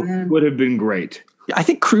 So would have been great. I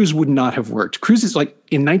think Cruise would not have worked. Cruise is like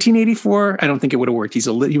in 1984. I don't think it would have worked. He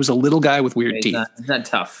was a little guy with weird teeth. It's not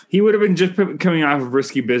tough. He would have been just coming off of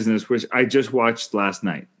Risky Business, which I just watched last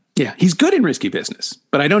night. Yeah, he's good in Risky Business,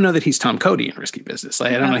 but I don't know that he's Tom Cody in Risky Business.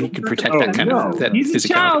 I don't know he could protect that kind of that he's a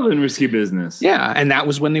child in Risky Business. Yeah, and that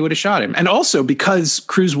was when they would have shot him. And also because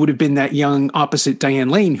Cruise would have been that young opposite Diane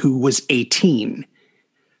Lane, who was 18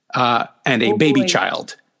 and a baby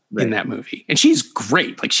child in that movie. And she's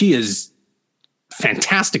great. Like, she is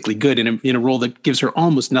fantastically good in a role that gives her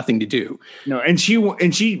almost nothing to do. No, and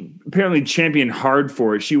she apparently championed hard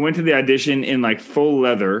for it. She went to the audition in like full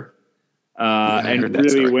leather and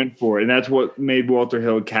really went for it. And that's what made Walter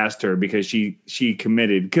Hill cast her, because she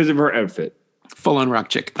committed because of her outfit. Full on rock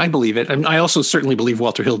chick. I believe it. I also certainly believe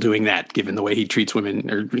Walter Hill doing that, given the way he treats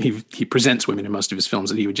women, or he presents women in most of his films,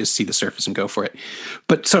 that he would just see the surface and go for it.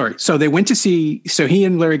 But sorry. So he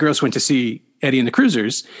and Larry Gross went to see Eddie and the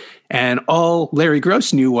Cruisers, and all Larry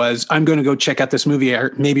Gross knew was, I'm going to go check out this movie.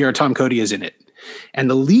 Maybe our Tom Cody is in it. And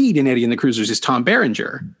the lead in Eddie and the Cruisers is Tom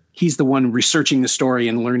Berenger. He's the one researching the story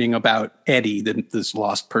and learning about Eddie, this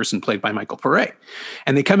lost person played by Michael Paré.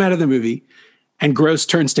 And they come out of the movie, and Gross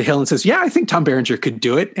turns to Hill and says, yeah, I think Tom Berenger could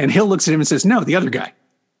do it. And Hill looks at him and says, no, the other guy.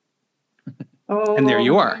 Oh, and there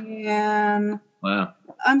you are. Man. Wow.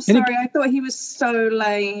 I'm sorry. I thought he was so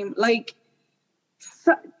lame. Like,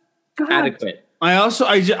 God. Adequate. I also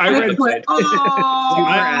I read Super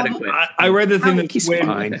adequate. I read the thing that He's swayed.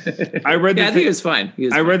 fine. I read the Yeah, I think thing, it was fine. He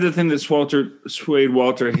was I fine. read the thing that swayed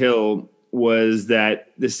Walter Hill was that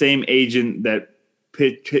the same agent that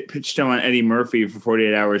pitched him on Eddie Murphy for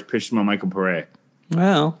 48 Hours pitched him on Michael Pare.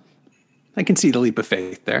 Well, I can see the leap of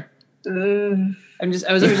faith there. I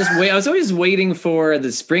was always waiting for the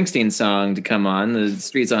Springsteen song to come on, the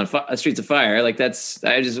Streets of Fire. Like I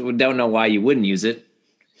just don't know why you wouldn't use it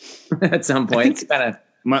at some point. It's kind of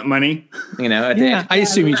Money. I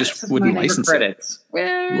assume he just wouldn't license it. credits.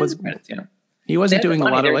 Well, He wasn't- credits, He wasn't doing a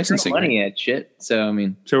lot of There's no licensing. money yet, shit. So I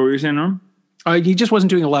mean, So what were you saying, Norm? He just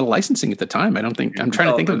wasn't doing a lot of licensing at the time. I don't think. I'm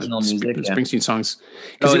trying to think of the original music, yeah. Springsteen songs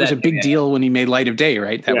because it was a big deal when he made Light of Day,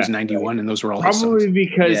 right? That was 91, and those were all his Probably songs.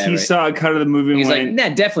 because Yeah, he right. saw a cut of the movie and he's like, went, nah,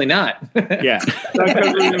 definitely not. yeah. Saw a cut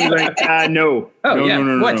of the movie and was like, no. Oh no, yeah,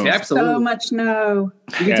 no. what? No. Absolutely. So much no.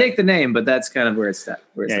 You can take the name, but that's kind of where it's at.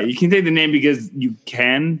 Yeah, you can take the name because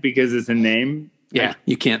it's a name. Yeah,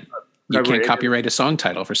 you can't Copyright. copyright a song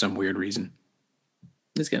title for some weird reason.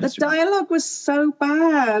 It's kind The of stupid. dialogue was so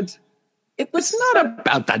bad. It was Not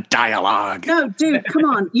about the dialogue. No, dude, come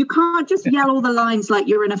on. You can't just yell all the lines like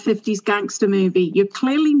you're in a 50s gangster movie. You're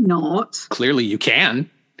clearly not. Clearly, you can.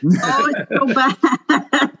 Oh, it's so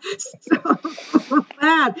bad. So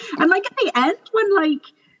bad. And like at the end, when like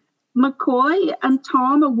McCoy and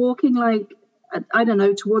Tom are walking like, I don't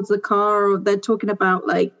know, towards the car, or they're talking about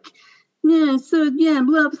like,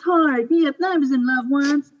 love's hard. Yeah, I was in love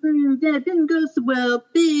once. That didn't go so well.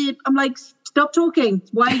 Babe. I'm like, stop talking.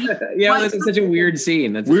 Why are you? Yeah, why- that's such a weird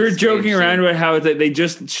scene. We were joking around about how they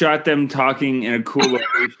just shot them talking in a cool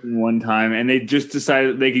location one time, and they just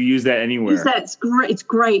decided they could use that anywhere. It's great. It's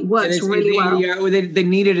great. Works really well. They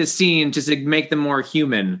needed a scene just to make them more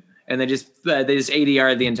human, and they just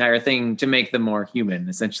ADR the entire thing to make them more human,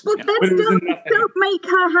 essentially. But But it was don't make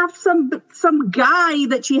her have some guy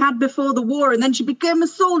that she had before the war, and then she became a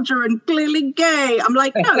soldier and clearly gay. I'm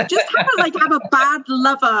like, no, just have a bad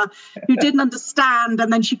lover who didn't understand,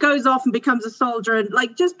 and then she goes off and becomes a soldier, and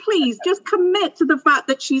like, just please, just commit to the fact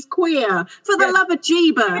that she's queer for the love of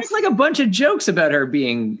Jeebus. It's like a bunch of jokes about her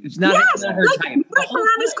being not her like type. Rick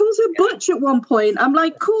Moranis calls her Butch at one point. I'm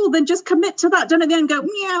like, cool, then just commit to that. Don't again go,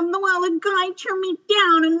 well, the guy turned me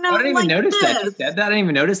down, and now I didn't even notice that. I didn't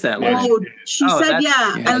even notice that. Line. Oh, she said,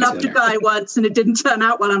 I loved a yeah. guy once, and it didn't turn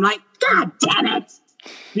out well. I'm like, God damn it.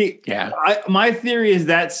 Yeah. My theory is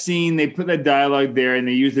that scene, they put that dialogue there, and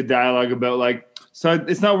they use the dialogue about like, so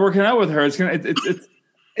it's not working out with her.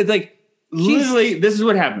 It's like literally this is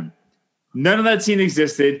what happened. None of that scene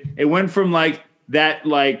existed. It went from like that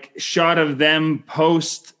like shot of them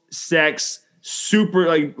post sex, super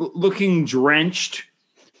like looking drenched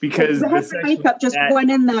because The hair and makeup just went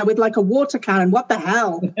in there with like a water cannon. What the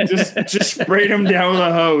hell? just sprayed them down with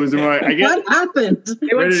a hose. And like, I guess What happened? It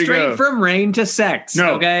went Ready to straight go. from rain to sex.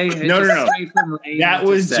 No. Okay. No. Straight from rain that to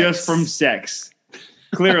was sex. just from sex.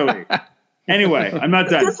 Clearly. Anyway, I'm not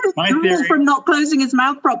done. Just his My drool theory. from not closing his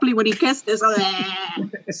mouth properly when he kissed us.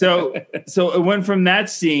 So it went from that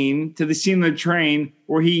scene to the scene on the train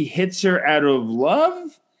where he hits her out of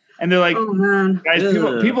love, and they're like, Oh man. guys,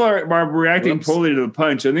 people are reacting Whoops. poorly to the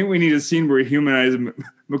punch. I think we need a scene where he humanizes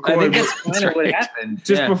McCoy. I think that's kind of what right. happened.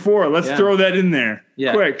 just Yeah. before. Let's Yeah. throw that in there,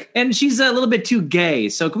 Yeah. quick. And she's a little bit too gay.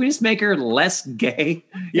 So can we just make her less gay?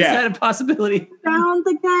 Yeah. Is that a possibility? Down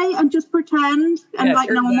the guy and just pretend, and Yeah, like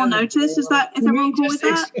no turn one will down. notice. Is everyone cool with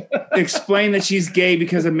Just that? Explain that she's gay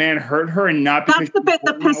because a man hurt her and not because That's the bit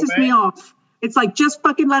that pisses me off. It's like, just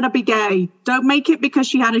fucking let her be gay. Don't make it because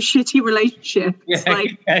she had a shitty relationship. It's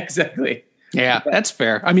like, exactly. Yeah, that's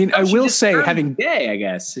fair. I mean, I She will just say, turned having gay, I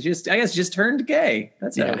guess. Just turned gay.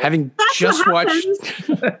 That's yeah, it. having that's just what watched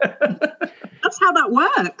happens. That's how that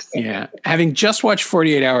works. yeah, having just watched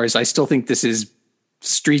 48 Hours, I still think this is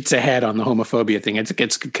streets ahead on the homophobia thing.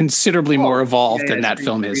 It's considerably more evolved than that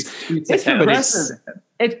film is. It's But it's progressive.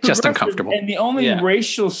 It's just progressive. uncomfortable. And the only Yeah.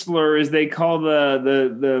 racial slur is they call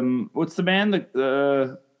the what's the band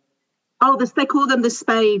Oh, they call them the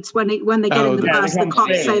Spades when they get Oh, in the yeah, bus. they The call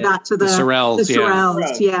cops them say that to the Sorrells, The yeah.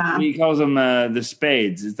 Sorrells, yeah. He calls them the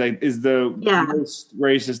Spades. It's like is the Yeah. most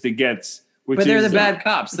racist it gets. Which But they're is, the bad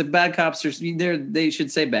cops. The bad cops they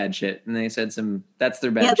should say bad shit, and they said that's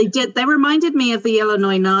their bad. Yeah, they did. They reminded me of the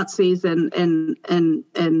Illinois Nazis and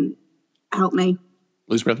help me.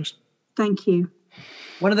 Blues Brothers. Thank you.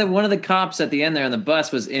 One of the cops at the end there on the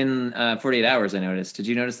bus was in 48 Hours. I noticed. Did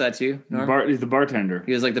you notice that too, Norm? He's the bartender.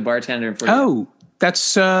 He was like the bartender in 48 Hours. Oh,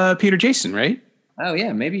 that's Peter Jason, right? Oh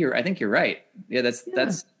yeah, maybe I think you're right. Yeah, that's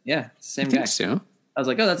it's the I same guy. think so. I was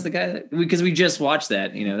like, oh, that's the guy because we just watched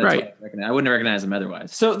that. You know, that's Right. why I wouldn't recognize him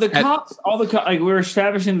otherwise. So the cops, like we were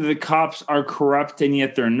establishing that the cops are corrupt and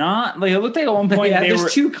yet they're not. Like it looked like at one point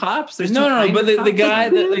there's two cops. There's no, but the guy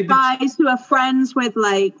The that two like guys who are friends with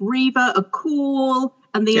like Reva are cool,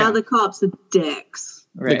 and the other cops are dicks.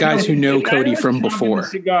 The guys who know the guy Cody that was from chomping before. the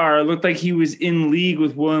cigar looked like he was in league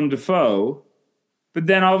with Willem Dafoe, but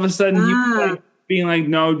then all of a sudden he was like being like,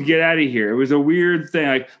 "No, get out of here." It was a weird thing.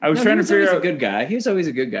 Like I was trying to figure out a good guy. He was always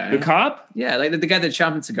a good guy. the cop. Yeah, like the guy that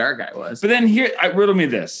chomping cigar guy was. But then riddle me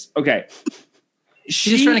this. Okay, He's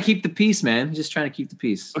just trying to keep the peace, man. He's just trying to keep the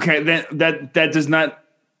peace. Okay, then that does not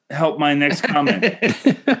help my next comment.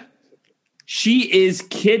 She is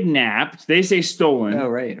kidnapped. They say stolen. Oh,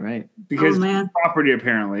 right. Because man. property,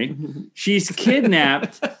 apparently. She's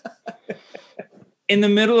kidnapped in the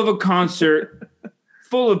middle of a concert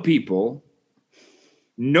full of people.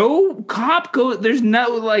 No cop there's no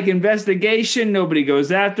like investigation. Nobody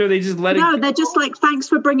goes after. They just let it go. No, they're just like, thanks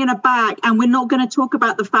for bringing her back. And we're not going to talk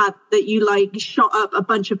about the fact that you like shot up a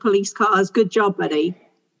bunch of police cars. Good job, buddy.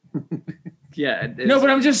 Yeah. No, but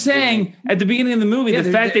I'm just saying at the beginning of the movie,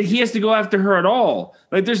 the fact that he has to go after her at all.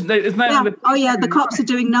 Like it's not. Yeah. The cops are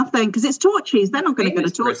doing nothing because it's Torchies. They're not going to go to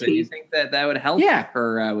Do you Torchies. think that would help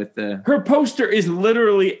her with the... Her poster is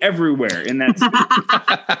literally everywhere in that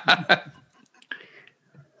scene.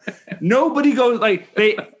 Nobody goes like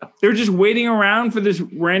they're just waiting around for this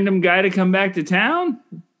random guy to come back to town.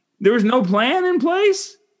 There was no plan in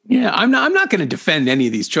place. Yeah, I'm not going to defend any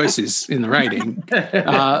of these choices in the writing,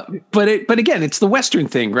 but again, it's the Western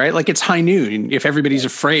thing, right? Like it's high noon. If everybody's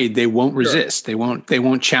afraid, they won't resist. They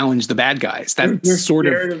won't challenge the bad guys. That's You're sort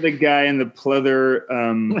scared of the guy in the pleather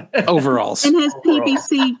overalls In his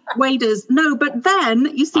PVC waders. No, but then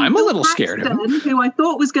you see, I'm a Bill little scared of him. Paxton, who I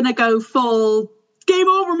thought was going to go full game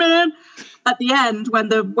over, man. At the end,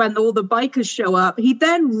 when all the bikers show up, he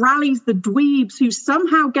then rallies the dweebs who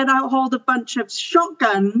somehow get a hold of a bunch of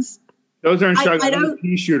shotguns. Those aren't I shotguns, don't-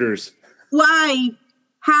 pea shooters. Why?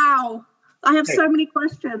 How? I have so many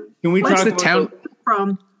questions. Can we Where's talk the about town?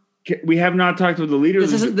 from? We have not talked with the leader.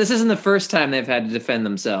 This isn't the first time they've had to defend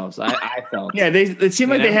themselves. I felt. Yeah, it seemed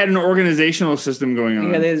like they had an organizational system going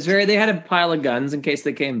on. Yeah, they had a pile of guns in case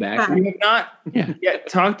they came back. We have not yet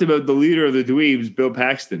talked about the leader of the dweebs, Bill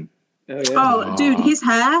Paxton. Oh, dude, his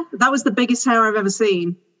hair. That was the biggest hair I've ever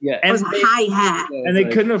seen. Yeah, It was high hair. And they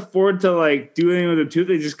couldn't afford to like do anything with the tooth.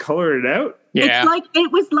 They just colored it out. Yeah.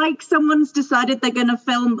 It was like someone's decided they're going to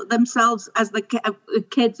film themselves as the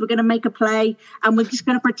kids. We're going to make a play, and we're just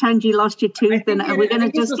going to pretend you lost your tooth, and we're going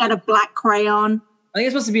to just get a black crayon. I think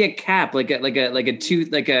it's supposed to be a cap, like a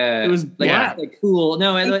tooth, like a. It was like cool.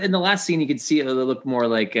 No, in the last scene you could see it looked more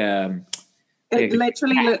like. It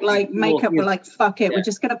literally looked like makeup. We're like, fuck it, we're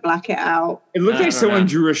just going to black it out. It looked like someone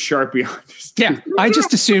drew a Sharpie on his Yeah, I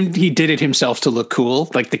just assumed he did it himself to look cool,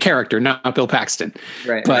 like the character, not Bill Paxton.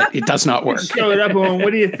 Right. But it does not work. Showed up and went,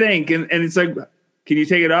 what do you think? And it's like, can you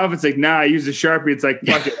take it off? It's like, nah, I used a Sharpie. It's like,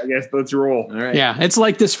 fuck it, I guess let's roll. All right. Yeah, it's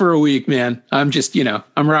like this for a week, man. I'm just,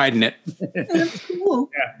 I'm riding it. That's cool.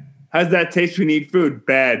 Yeah. How's that taste when you eat food?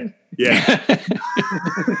 Bad. Yeah.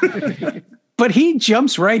 But he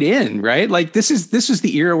jumps right in, right? Like this is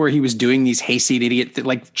the era where he was doing these hayseed idiot that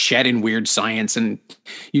like Chet in Weird Science, and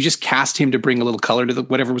you just cast him to bring a little color to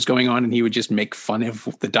whatever was going on, and he would just make fun of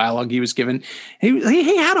the dialogue he was given.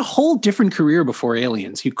 He had a whole different career before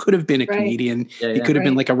Aliens. He could have been a comedian. He could have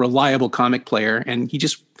been like a reliable comic player, and he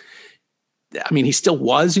just. I mean, he still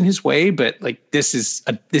was in his way, but like this is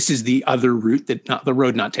the other route the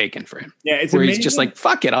road not taken for him. Yeah, it's where amazing. he's just like,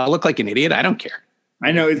 fuck it, I'll look like an idiot. I don't care.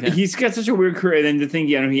 I know he's got such a weird career, and then to think,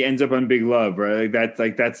 he ends up on Big Love, right?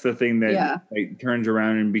 That's the thing that like turns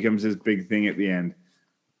around and becomes his big thing at the end.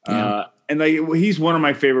 Yeah. And like he's one of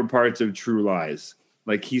my favorite parts of True Lies.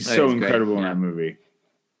 Like he's so incredible in that movie.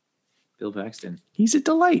 Bill Paxton. He's a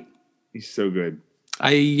delight. He's so good.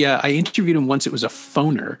 I interviewed him once. It was a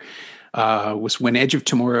phoner. Was when Edge of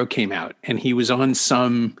Tomorrow came out, and he was on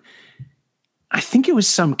I think it was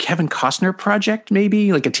some Kevin Costner project,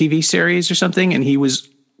 maybe like a TV series or something. And he was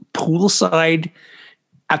poolside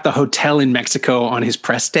at the hotel in Mexico on his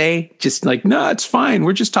press day, just like, no, it's fine.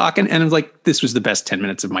 We're just talking. And I was like, this was the best 10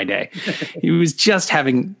 minutes of my day. He was just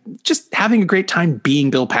having a great time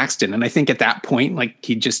being Bill Paxton. And I think at that point, like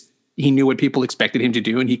he knew what people expected him to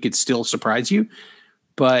do, and he could still surprise you.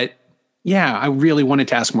 But yeah, I really wanted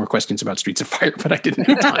to ask more questions about Streets of Fire, but I didn't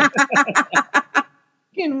have time.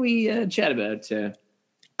 Can we chat about?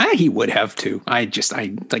 He would have too.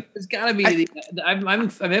 It's got to be.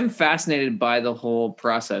 I'm fascinated by the whole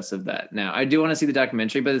process of that. Now, I do want to see the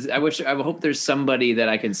documentary, but I hope there's somebody that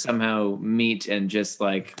I can somehow meet and just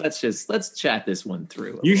like let's chat this one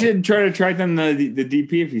through. You should try to track down the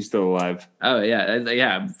DP if he's still alive. Oh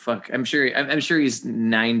yeah. Fuck, I'm sure he's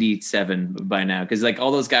 97 by now, because like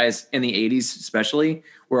all those guys in the 80s, especially,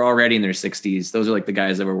 were already in their 60s. Those are like the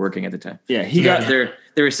guys that were working at the time. Yeah,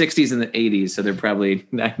 they were 60s in the 80s, so they're probably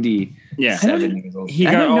 97 years old. He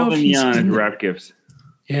got all the neon rap gifts.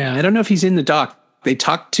 Yeah, I don't know if he's in the doc. They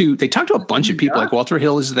talked to a bunch of people, like Walter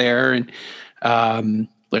Hill is there, and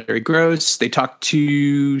Larry Gross. They talked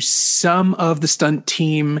to some of the stunt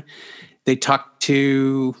team. They talked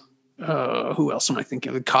to who else am I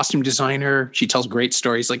thinking? The costume designer. She tells great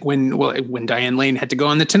stories. Like when Diane Lane had to go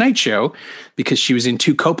on the Tonight Show because she was in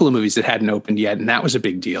 2 Coppola movies that hadn't opened yet, and that was a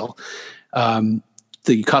big deal.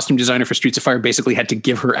 The costume designer for Streets of Fire basically had to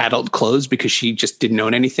give her adult clothes because she just didn't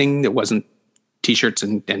own anything that wasn't T-shirts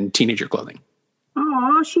and teenager clothing.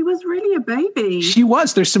 Oh, she was really a baby. She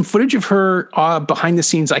was. There's some footage of her behind the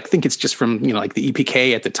scenes. I think it's just from like the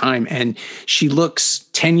EPK at the time, and she looks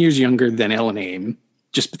 10 years younger than Ellen Aim.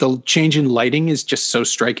 Just the change in lighting is just so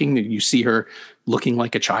striking that you see her looking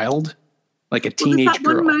like a child, like a teenage that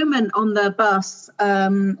girl. One moment on the bus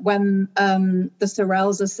when the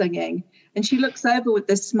Sorrells are singing, and she looks over with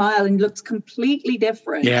this smile and looks completely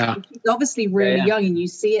different. Yeah. She's obviously really young, and you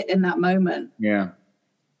see it in that moment. Yeah.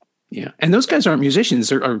 Yeah. And those guys aren't musicians.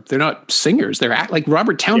 They're not singers. They're like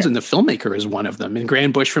Robert Townsend, the filmmaker, is one of them, and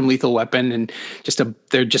Graham Bush from Lethal Weapon, and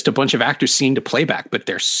they're just a bunch of actors singing to playback, but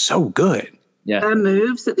they're so good. Yeah. Their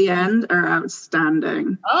moves at the end are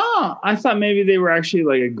outstanding. Oh, I thought maybe they were actually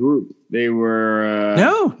like a group. They were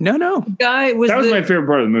No. Guy was my favorite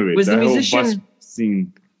part of the movie. Was the musician musician bus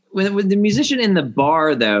scene? With the musician in the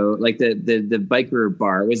bar, though, like the biker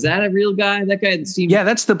bar, was that a real guy? That guy seemed. Yeah,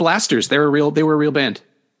 that's the Blasters. They were a real band.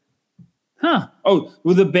 Huh. Oh,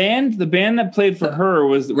 well, the band that played for her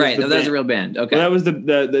was right. That was a real band. Okay. Well, that was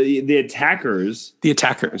the Attackers. The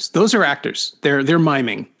Attackers. Those are actors. They're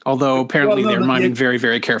miming, although apparently they're miming very,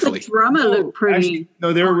 very carefully. The drummer looked pretty. Actually,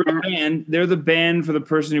 no, they're a real band. They're the band for the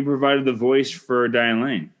person who provided the voice for Diane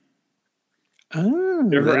Lane. Oh,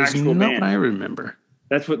 they're her actual not band. What I remember.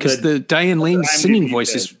 That's what because the Diane Lane singing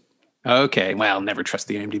voice is okay. Well, I'll never trust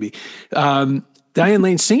the IMDb. Diane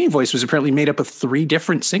Lane's singing voice was apparently made up of 3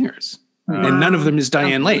 different singers. And none of them is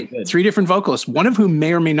Diane Lane. Really 3 different vocalists, one of whom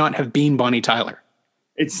may or may not have been Bonnie Tyler.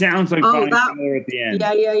 It sounds like Bonnie Tyler at the end.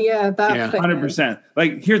 Yeah. That 100%.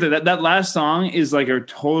 Like, here, that last song is like a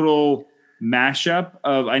total mashup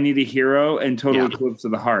of I Need a Hero and Total Eclipse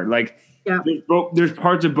of the Heart. Like, there's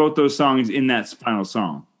parts of both those songs in that final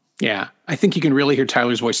song. Yeah. I think you can really hear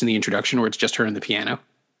Tyler's voice in the introduction where it's just her and the piano.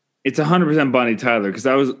 It's 100% Bonnie Tyler, because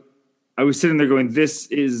I was sitting there going,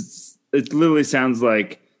 it literally sounds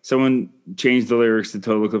like someone changed the lyrics to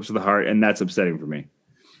Total Eclipse of the Heart, and that's upsetting for me.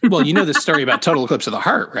 Well, you know the story about Total Eclipse of the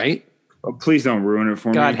Heart, right? Oh, please don't ruin it for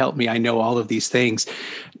me. God help me. I know all of these things.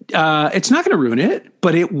 It's not going to ruin it,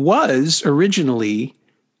 but it was originally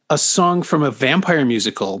a song from a vampire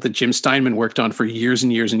musical that Jim Steinman worked on for years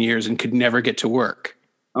and years and years and could never get to work.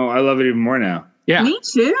 Oh, I love it even more now. Yeah. Me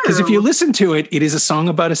too. Because if you listen to it, it is a song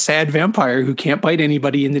about a sad vampire who can't bite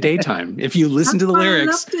anybody in the daytime. If you listen to the lyrics.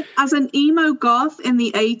 I loved it. As an emo goth in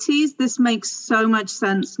the 80s, this makes so much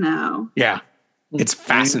sense now. Yeah. It's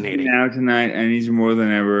fascinating. Now, tonight, I need you more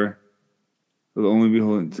than ever. Will only be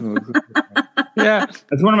holding. Yeah.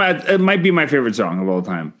 That's it might be my favorite song of all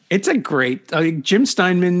time. It's a great, Jim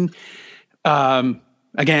Steinman,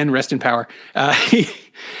 again, rest in power.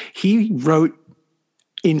 He wrote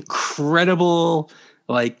incredible,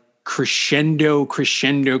 like crescendo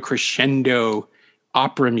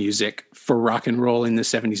opera music for rock and roll in the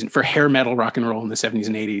 70s and for hair metal rock and roll in the 70s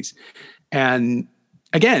and 80s. And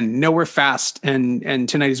again, Nowhere Fast and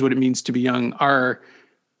Tonight Is What It Means to Be Young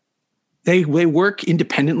they work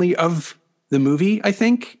independently of the movie, I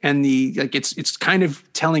think. And it's kind of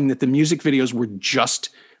telling that the music videos were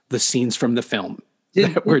just the scenes from the film.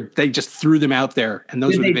 Where they just threw them out there, and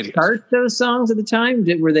those were the videos. Did they chart those songs at the time?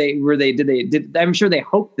 I'm sure they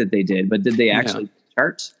hoped that they did, but did they actually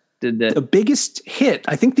chart? The biggest hit,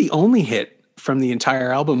 I think the only hit from the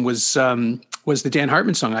entire album was the Dan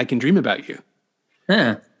Hartman song "I Can Dream About You,"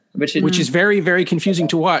 which is very, very confusing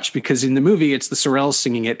to watch because in the movie it's the Sorrells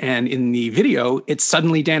singing it, and in the video it's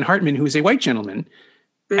suddenly Dan Hartman, who is a white gentleman,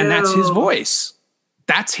 and that's his voice.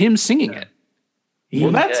 That's him singing it.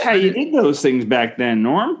 Well, that's how you did those things back then,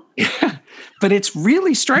 Norm. Yeah, but it's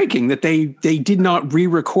really striking that they did not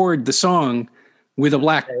re-record the song with a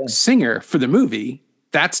black singer for the movie.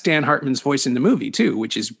 that's Dan Hartman's voice in the movie too,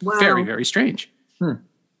 which is very, very strange.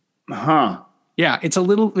 Huh. Yeah, it's a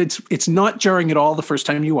little, it's not jarring at all the first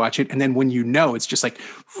time you watch it. And then when you know, it's just like,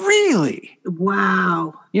 really?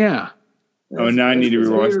 Wow. Yeah. Now I need to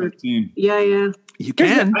rewatch that scene. Yeah. You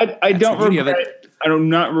can. I do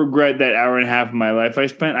not regret that hour and a half of my life I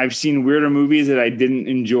spent. I've seen weirder movies that I didn't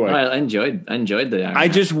enjoy. I enjoyed the hour. I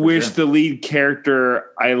just wish the lead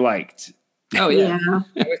character I liked. Oh yeah. I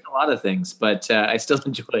wish a lot of things, but I still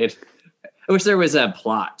enjoyed. I wish there was a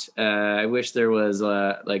plot. I wish there was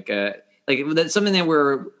something that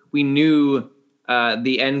where we knew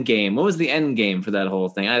the end game. What was the end game for that whole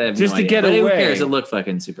thing? I have just no to idea. get away. Who cares? It looked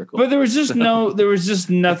fucking super cool. But there was just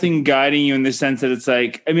nothing guiding you in the sense that it's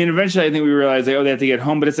like, I mean, eventually I think we realized like, oh, they have to get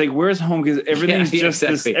home, but it's like, where's home? Because everything's just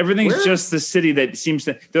the city that seems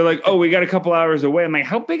to. They're like, oh, we got a couple hours away. I'm like,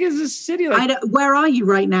 how big is this city? Like, where are you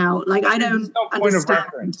right now? Like, I don't no point of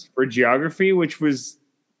reference for geography, which was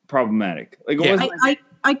problematic. Like, it wasn't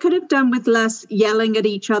I could have done with less yelling at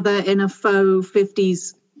each other in a faux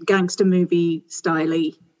 50s gangster movie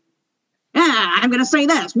style-y. I'm going to say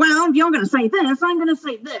this. Well, you're going to say this. I'm going to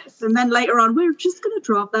say this. And then later on, we're just going to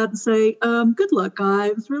drop that and say, good luck,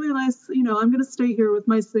 guys. It's really nice. I'm going to stay here with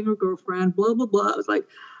my single girlfriend, blah, blah, blah. I was like,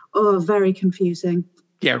 oh, very confusing.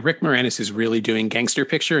 Yeah, Rick Moranis is really doing Gangster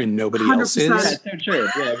Picture and nobody 100%. else is. That's so true.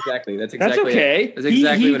 Yeah, exactly. That's okay. That's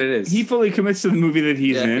exactly what it is. He fully commits to the movie that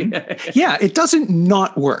he's in. Yeah, it doesn't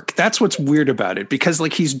not work. That's what's weird about it because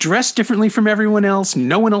like he's dressed differently from everyone else.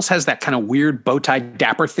 No one else has that kind of weird bow tie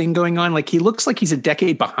dapper thing going on. Like he looks like he's a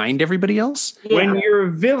decade behind everybody else. Yeah. When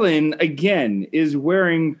your villain again is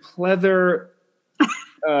wearing pleather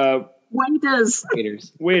waiters.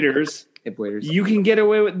 Hip waiters. You can get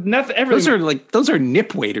away with nothing. Those are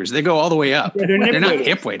nip waiters. They go all the way up. Yeah, they're not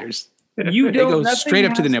hip waiters. They go straight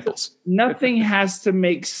up to the nipples. Nothing has to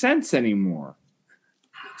make sense anymore.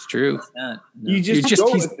 It's true. It's not, no.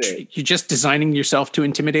 You're just designing yourself to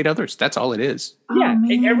intimidate others. That's all it is. Yeah.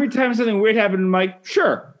 And every time something weird happened, I'm like,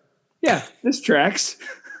 sure. Yeah, this tracks.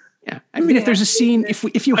 Yeah. I mean, if there's a scene,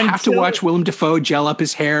 if you have to watch Willem Dafoe gel up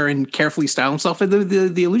his hair and carefully style himself,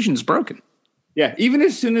 the illusion's broken. Yeah, even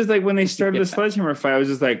as soon as like when they started the sledgehammer fight, I was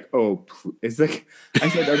just like, "Oh, it's like." I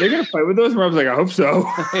said, "Are they going to fight with those?" And Rob's like, "I hope so."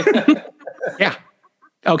 Yeah.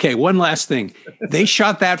 Okay. One last thing. They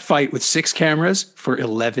shot that fight with 6 cameras for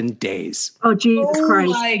 11 days. Oh, Jesus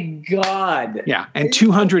Christ! Oh my God! Yeah, and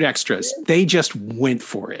 200 extras. They just went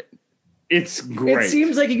for it. It's great. It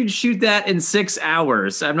seems like you could shoot that in 6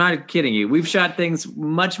 hours. I'm not kidding you. We've shot things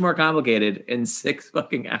much more complicated in 6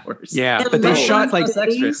 fucking hours. Yeah, but they shot like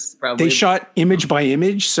extras. Probably. They shot image by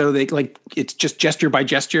image, so they like it's just gesture by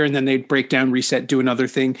gesture, and then they'd break down, reset, do another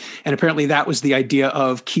thing. And apparently, that was the idea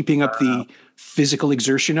of keeping up the physical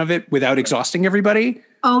exertion of it without exhausting everybody.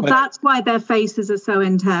 Oh, that's why their faces are so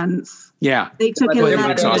intense. Yeah, they took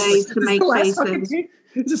 11 days to make faces.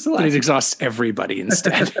 But it exhausts everybody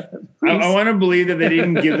instead. I want to believe that they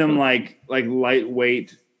didn't give them like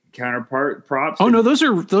lightweight counterpart props. Oh no, those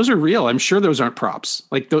are real. I'm sure those aren't props.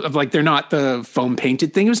 Like they're not the foam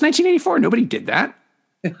painted thing. It was 1984. Nobody did that.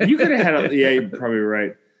 You could have had yeah, you're probably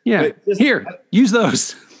right. Yeah, here, use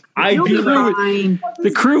those.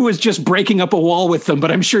 The crew was just breaking up a wall with them,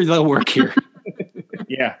 but I'm sure they'll work here.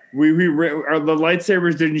 Yeah, the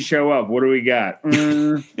lightsabers didn't show up. What do we got?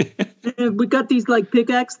 We got these like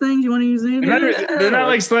pickaxe things. You want to use these? They're not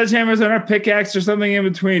like sledgehammers. They're not pickaxe or something in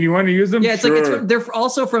between. You want to use them? Yeah, it's like they're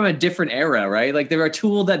also from a different era, right? Like they're a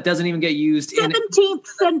tool that doesn't even get used. 17th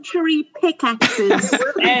century pickaxes.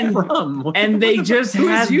 and they just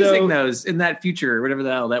had using those in that future, whatever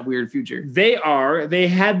the hell that weird future. They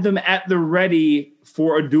had them at the ready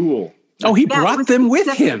for a duel. Oh, he brought them with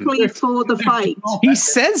him for the fight. He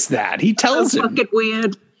says that. He tells him. Fucking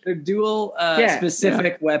weird. They're dual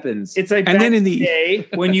specific weapons. It's like, and then in the day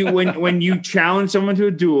when you challenge someone to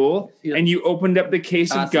a duel and you opened up the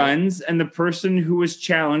case of guns and the person who was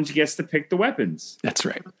challenged gets to pick the weapons. That's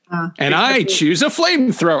right. And I choose a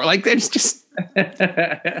flamethrower. Like there's just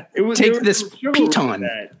take this piton.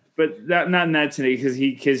 But not in that today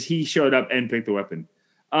because he showed up and picked the weapon.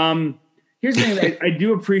 Here's the thing: I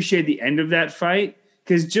do appreciate the end of that fight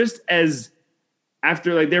because just as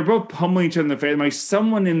after like they're both pummeling each other in the face, I'm like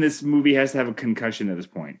someone in this movie has to have a concussion at this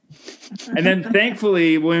point. And then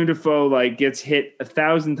thankfully William Dafoe like gets hit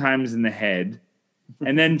 1,000 times in the head,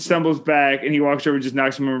 and then stumbles back and he walks over and just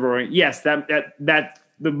knocks him over. Yes, that's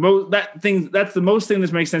the most thing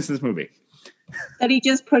that makes sense in this movie. That he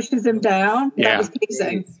just pushes him down. Yeah. That was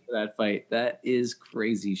amazing. That fight. That is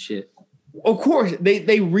crazy shit. Of course,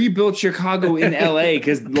 they rebuilt Chicago in L.A.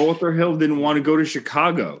 because Walter Hill didn't want to go to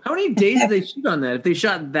Chicago. How many days did they shoot on that? If they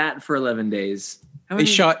shot that for 11 days, They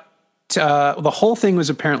shot the whole thing was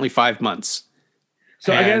apparently 5 months.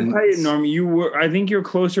 So I gotta tell you, Norm, I think you're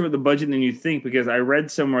closer with the budget than you think, because I read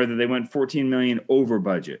somewhere that they went 14 million over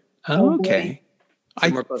budget. Oh, okay.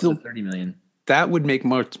 More close to 30 million. That would make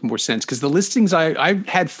much more sense, because the listings I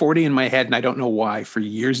had 40 in my head, and I don't know why, for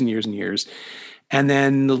years and years and years. And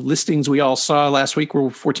then the listings we all saw last week were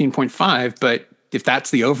 14.5, but if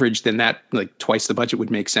that's the overage, then that, like, twice the budget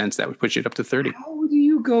would make sense. That would push it up to 30. How do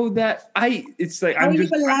you go that? It's like I'm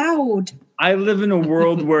just allowed. I live in a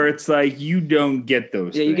world where it's like you don't get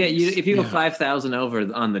those. Yeah, things. if you go 5,000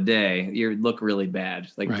 over on the day, you look really bad.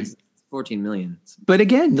 Like Right. 14 million. But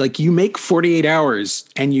again, like, you make 48 hours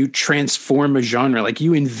and you transform a genre. Like,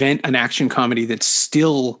 you invent an action comedy that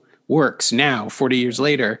still works now, 40 years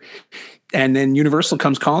later. And then Universal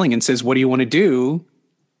comes calling and says, what do you want to do?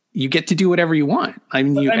 You get to do whatever you want.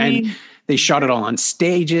 And they shot it all on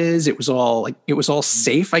stages. It was all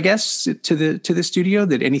safe, I guess, to the studio,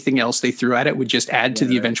 that anything else they threw at it would just add to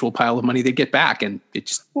the eventual pile of money they'd get back. And it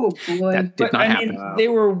just, that did not happen. They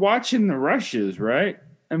were watching the rushes, right?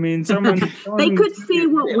 I mean, someone They could see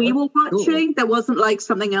what we were watching. Cool. There wasn't like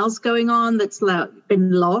something else going on that's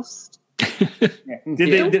been lost.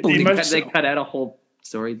 They cut out a whole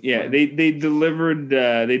story. Yeah, they delivered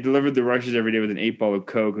the rushes every day with an 8-ball of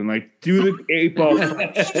Coke, and like, do the 8-ball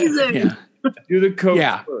do the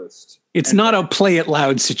Coke first. It's not a play it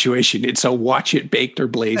loud situation. It's a watch it baked or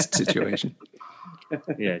blazed situation.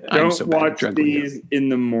 Yeah, don't watch these in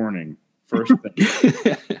the morning first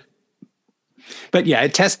thing. But yeah,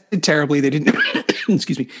 it tested terribly. They didn't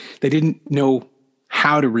excuse me. They didn't know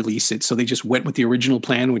how to release it, so they just went with the original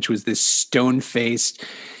plan, which was this stone-faced,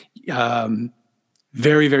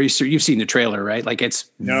 very, very serious. You've seen the trailer, right? Like,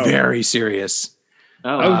 it's very serious.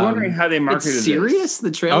 Oh, I was wondering how they marketed it. Serious?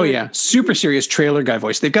 The trailer? Oh yeah, super serious trailer guy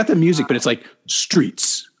voice. They've got the music, but it's like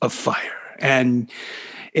Streets of Fire, and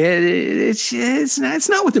it's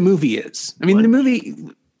not what the movie is. I mean, the movie.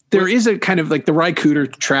 There is a kind of like the Ry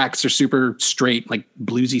Cooder tracks are super straight, like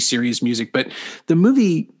bluesy, serious music, but the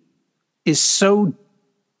movie is so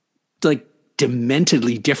like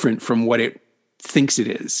dementedly different from what it thinks it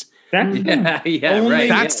is.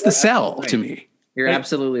 That's the sell to me. You're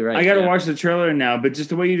absolutely right. I got to watch the trailer now, but just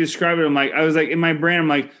the way you describe it, I was like in my brain, I'm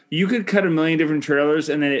like, you could cut a million different trailers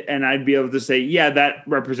and I'd be able to say, yeah, that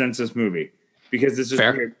represents this movie, because this is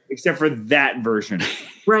weird, except for that version.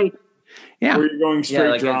 Right. Yeah, where you're going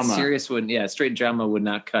straight drama. Straight drama would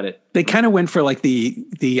not cut it. They kind of went for like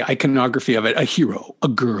the iconography of it: a hero, a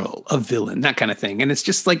girl, a villain, that kind of thing. And it's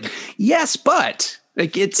just like, yes, but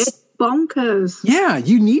like it's bonkers. Yeah,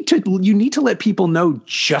 you need to let people know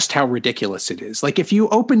just how ridiculous it is. Like, if you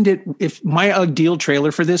opened it, if my ideal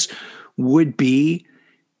trailer for this would be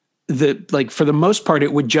for the most part,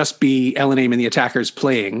 it would just be Ellen Aim and the Attackers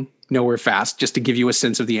playing Nowhere Fast, just to give you a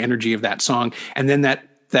sense of the energy of that song, and then that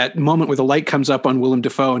moment where the light comes up on Willem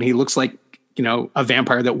Dafoe and he looks like, a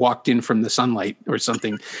vampire that walked in from the sunlight or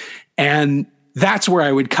something. And that's where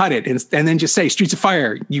I would cut it. And then just say, Streets of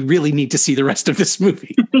Fire, you really need to see the rest of this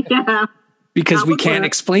movie. Yeah. Because we can't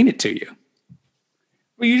explain it to you.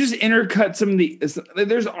 Well, you just intercut some of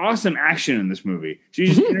there's awesome action in this movie. So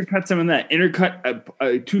you just intercut some of that.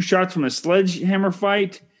 Intercut 2 shots from a sledgehammer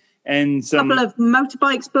fight and some couple of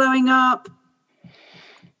motorbikes blowing up.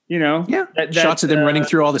 Shots of them running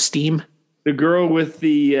through all the steam. The girl with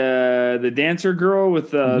the dancer girl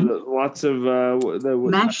with lots of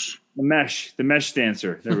the mesh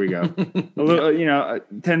dancer. There we go. A little,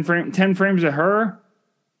 10 frames of her.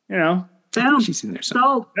 She's in there.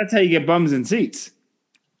 So that's how you get bums in seats.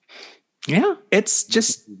 Yeah, it's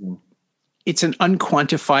an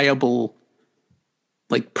unquantifiable,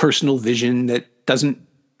 like, personal vision that doesn't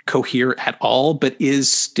cohere at all, but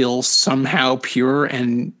is still somehow pure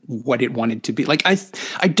and what it wanted to be. Like, I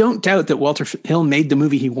don't doubt that Walter Hill made the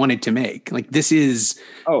movie he wanted to make. Like, this is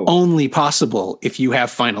only possible if you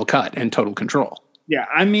have Final Cut and total control. Yeah,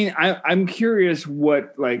 I mean, I'm curious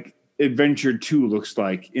what like Adventure 2 looks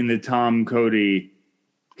like in the Tom Cody.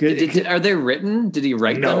 Are they written? Did he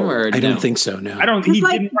write them? Or I don't think so. No, I don't. He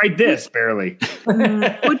didn't write this barely.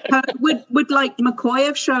 Would like McCoy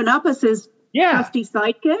have shown up as his trusty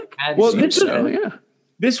sidekick? Well,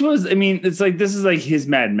 this was. I mean, it's like this is like his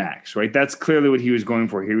Mad Max, right? That's clearly what he was going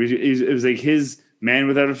for here. It was like his Man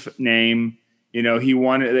Without a Name. He was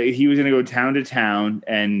going to go town to town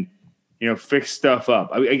and fix stuff up.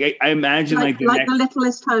 I imagine like the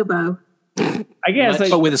littlest hobo. I guess,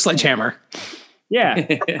 but with a sledgehammer. Yeah,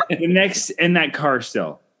 the next and that car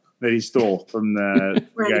still that he stole from the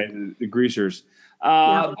guy, the greasers.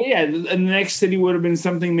 But the next city would have been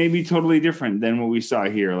something maybe totally different than what we saw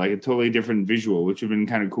here, like a totally different visual, which would have been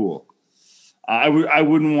kind of cool. I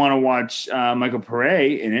wouldn't want to watch Michael Pare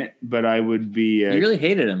in it, but I would be. You really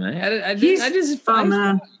hated him, eh? He's totally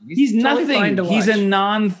nothing. He's a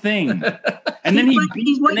non-thing. And then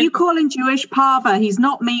he's what you call in Jewish parva. He's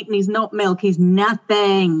not meat and he's not milk. He's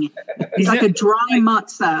nothing. He's like a dry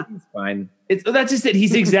matzah. He's fine. That's just it.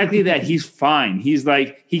 He's exactly that. He's fine. He's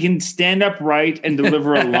like, he can stand upright and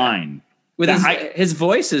deliver a line. With his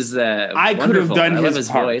voice is I could have done his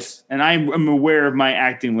part, voice, and I'm aware of my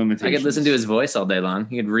acting limitations. I could listen to his voice all day long.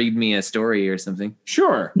 He could read me a story or something.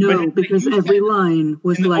 Sure, no, because every line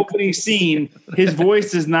was in the like opening scene. His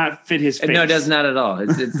voice does not fit his face. No, it does not at all.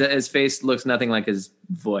 His face looks nothing like his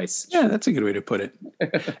voice. Yeah, that's a good way to put it.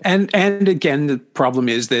 And again, the problem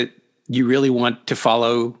is that you really want to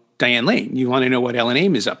follow Diane Lane. You want to know what Ellen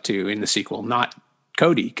Aim is up to in the sequel, not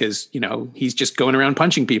Cody, because he's just going around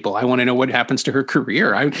punching people. I want to know what happens to her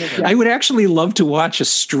career. I would actually love to watch a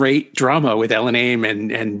straight drama with Ellen Aim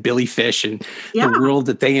and Billy Fish and the world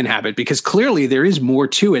that they inhabit, because clearly there is more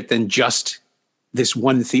to it than just this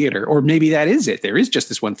one theater, or maybe that is it. There is just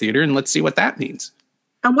this one theater, and let's see what that means.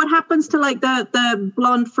 And what happens to like the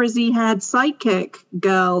blonde frizzy haired sidekick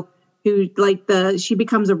girl who she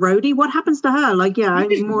becomes a roadie? What happens to her? Like, yeah,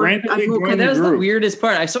 I'm more that was the weirdest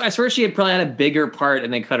part. I swear she had probably had a bigger part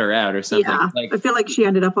and they cut her out or something. Yeah, I feel like she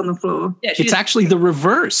ended up on the floor. Yeah, it's actually the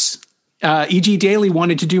reverse. E.G. Daily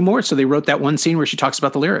wanted to do more, so they wrote that one scene where she talks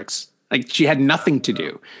about the lyrics. Like, she had nothing to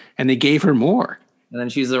do, and they gave her more. And then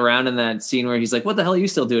she's around in that scene where he's like, "What the hell are you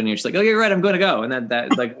still doing here?" She's like, "Oh, you're right, I'm going to go." And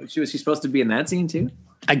that like, was she supposed to be in that scene too?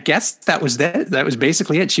 I guess that was that. That was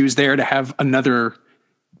basically it. She was there to have another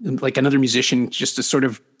musician, just to sort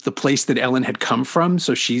of the place that Ellen had come from.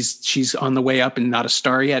 So she's on the way up and not a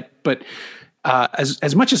star yet. But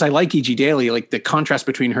as much as I like E.G. Daily, like the contrast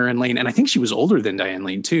between her and Lane, and I think she was older than Diane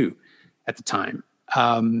Lane too at the time,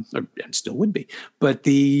 and still would be. But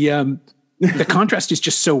the contrast is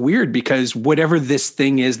just so weird, because whatever this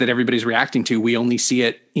thing is that everybody's reacting to, we only see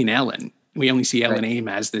it in Ellen. We only see Ellen Aim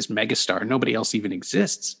as this megastar. Nobody else even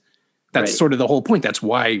exists. That's sort of the whole point. That's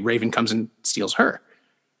why Raven comes and steals her.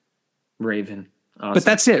 Raven. Awesome. But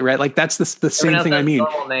that's it, right? Like, that's the same thing I mean.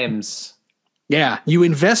 Normal names. Yeah. You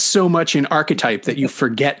invest so much in archetype that you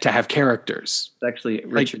forget to have characters. It's actually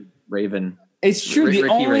Richard Raven. It's true. The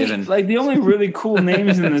only really cool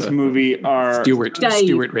names in this movie are Stuart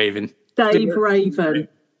Raven. Dave Raven.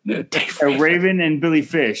 Raven and Billy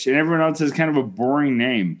Fish, and everyone else has kind of a boring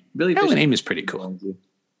name. Ellen Aim is pretty cool.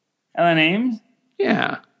 Ellen Aim?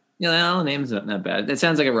 Yeah. Yeah, Ellen Aim's not bad. It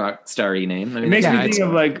sounds like a rock starry name. I mean, it makes me think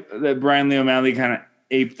of like that Brian Lee O'Malley kind of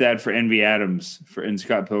aped that for Envy Adams in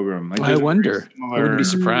Scott Pilgrim. Like, I wonder. I wouldn't be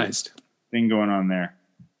surprised. Thing going on there.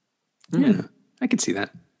 Yeah, I could see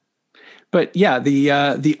that. But yeah,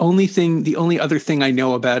 the only other thing I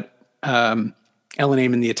know about Ellen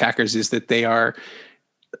Aim and the Attackers is that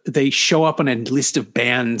they show up on a list of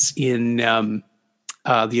bands in The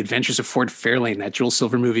Adventures of Ford Fairlane, that Joel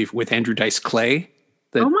Silver movie with Andrew Dice Clay.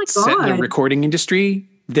 Set in the recording industry.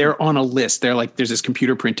 They're on a list. They're like, there's this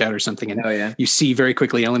computer printout or something, and you see very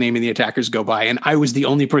quickly Ellen Aim and the Attackers go by, and I was the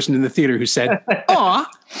only person in the theater who said, "Aw,"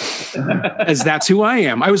 as that's who I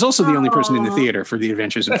am. I was also the only person in the theater for The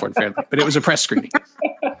Adventures of Ford Fairlane, but it was a press screening.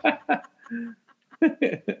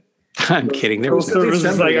 I'm kidding. There was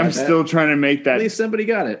like, I'm still trying to make that. At least somebody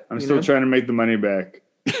got it. I'm still trying to make the money back.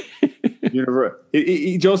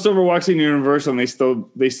 Joel Silver walks into Universal and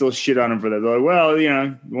they still shit on him for that. They're like, well,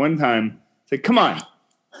 one time. It's like, come on.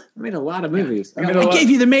 I made a lot of movies. I gave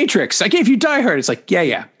you The Matrix. I gave you Die Hard. It's like,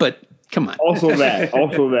 yeah, but come on. Also that.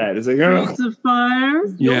 It's like, oh. Fire.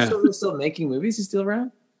 Yeah. Silver's still making movies? He's still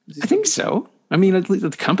around? I think so. I mean, at least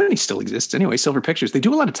the company still exists anyway. Silver Pictures. They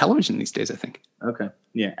do a lot of television these days, I think. Okay.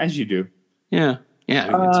 Yeah, as you do. Yeah. Yeah.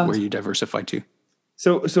 I mean, it's where you diversify too.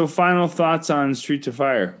 So final thoughts on Streets of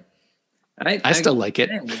Fire. I still like it.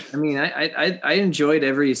 I mean, I enjoyed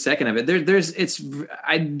every second of it.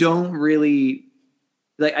 I don't really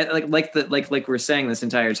like we're saying this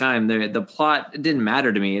entire time. The plot didn't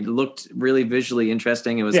matter to me. It looked really visually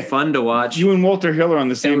interesting. It was fun to watch. You and Walter Hill are on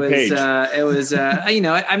the same page. It was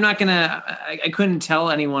I'm not gonna. I couldn't tell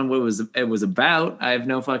anyone what it was about. I have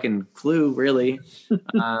no fucking clue really.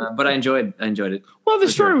 But I enjoyed it. Well, the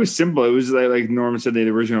story was simple. It was like Norman said, the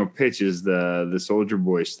original pitch is the Soldier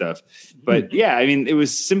Boy stuff. But yeah, I mean, it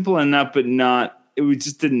was simple enough, but not. It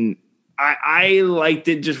just didn't. I liked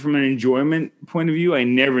it just from an enjoyment point of view. I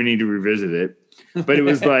never need to revisit it. But it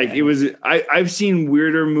was like, I've seen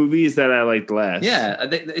weirder movies that I liked less. Yeah,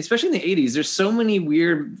 especially in the 80s. There's so many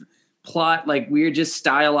weird plot, like weird, just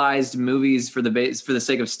stylized movies for the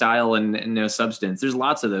sake of style and no substance. There's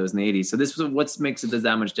lots of those in the 80s. So this was what makes it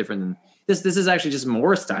that much different than this. This is actually just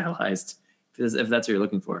more stylized if that's what you're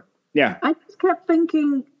looking for. Yeah. I just kept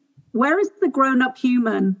thinking, where is the grown-up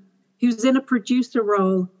human who's in a producer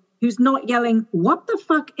role, who's not yelling, what the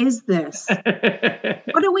fuck is this?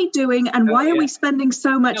 What are we doing? And why are we spending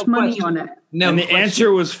so much money on it? No, and the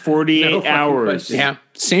answer was 48 hours. Yeah.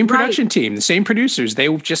 Same production team, the same producers.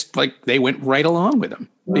 They just they went right along with them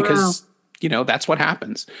because, that's what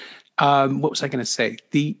happens. What was I going to say?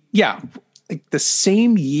 The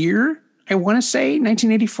same year, I want to say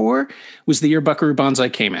 1984 was the year Buckaroo Banzai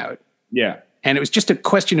came out. Yeah. And it was just a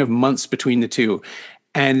question of months between the two.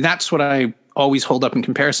 And that's what I always hold up in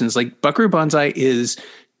comparisons. Like Buckaroo Banzai is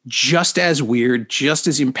just as weird, just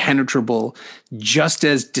as impenetrable, just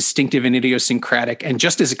as distinctive and idiosyncratic, and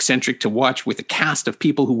just as eccentric to watch, with a cast of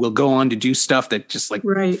people who will go on to do stuff that just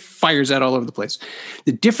fires out all over the place.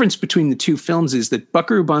 The difference between the two films is that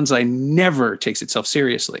Buckaroo Banzai never takes itself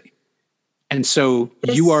seriously. And so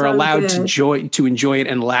you are allowed to enjoy it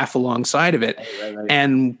and laugh alongside of it. Right.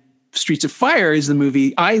 And Streets of Fire is the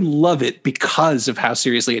movie. I love it because of how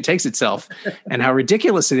seriously it takes itself and how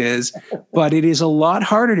ridiculous it is. But it is a lot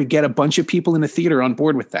harder to get a bunch of people in a theater on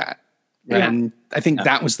board with that. Yeah. And I think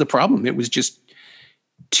that was the problem. It was just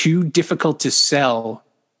too difficult to sell.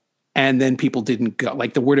 And then people didn't go.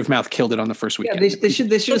 Like the word of mouth killed it on the first weekend. Yeah, they should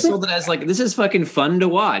have sold it as like, this is fucking fun to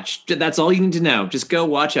watch. That's all you need to know. Just go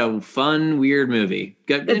watch a fun, weird movie.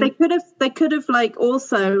 They could have like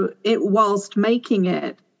also it whilst making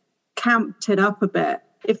it camped it up a bit.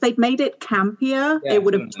 If they'd made it campier, it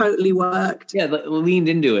would have totally worked. Yeah, leaned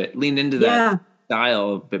into that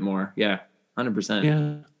style a bit more. Yeah, 100%.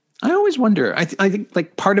 Yeah, I always wonder. I think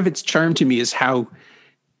like part of its charm to me is how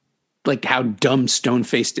dumb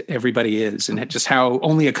stone-faced everybody is, and just how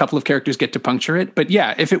only a couple of characters get to puncture it. But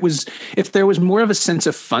yeah, if there was more of a sense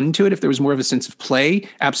of fun to it, if there was more of a sense of play,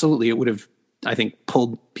 absolutely, it would have, I think,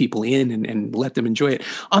 pulled people in and let them enjoy it.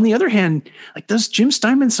 On the other hand, like those Jim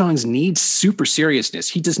Steinman songs need super seriousness.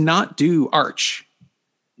 He does not do arch.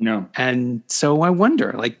 No. And so I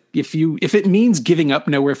wonder, like, if it means giving up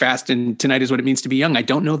Nowhere Fast and Tonight Is What It Means to Be Young, I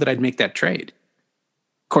don't know that I'd make that trade.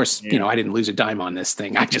 Of course, I didn't lose a dime on this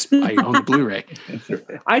thing. I own the Blu-ray.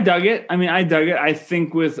 I dug it. I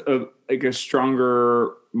think with a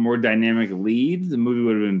stronger, more dynamic lead, the movie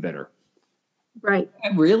would have been better. Right.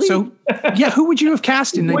 Really? So, who would you have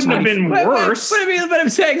cast in 1994? Wouldn't have been worse. But I'm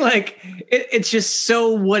saying, like, it's just so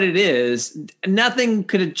what it is. Nothing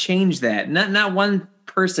could have changed that. Not one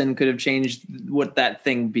person could have changed what that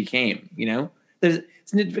thing became,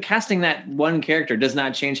 Casting that one character does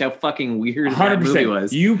not change how fucking weird 100%. That movie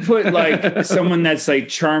was. You put like someone that's like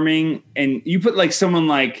charming, and you put like someone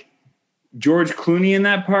like George Clooney in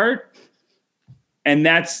that part, and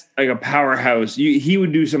that's like a powerhouse. He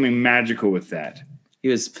would do something magical with that. He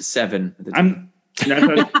was 7 at the time. He was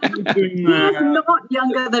not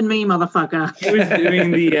younger than me, motherfucker. He was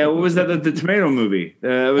doing what was that? The tomato movie.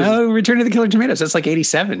 Return of the Killer Tomatoes. That's like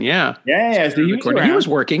 87. Yeah. Yeah. So he was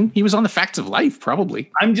working. He was on The Facts of Life,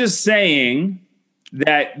 probably. I'm just saying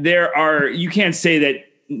that you can't say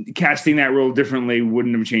that casting that role differently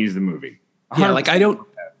wouldn't have changed the movie. 100%. Yeah. Like I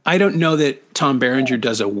don't know that Tom Berenger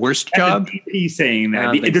does a worse job. He's saying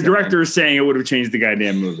that. The director is saying it would have changed the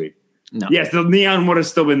goddamn movie. No. Yes, the neon would have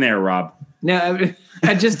still been there, Rob. No,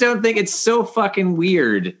 I just don't think it's so fucking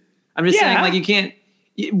weird. I'm just saying, like, you can't.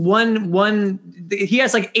 He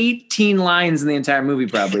has like 18 lines in the entire movie,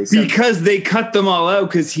 probably. So. Because they cut them all out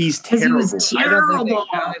because he's terrible. I don't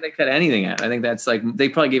think they cut anything out. I think that's like they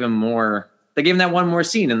probably gave him more. They gave him that one more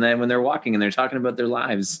scene, and then when they're walking and they're talking about their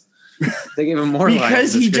lives, they gave him more because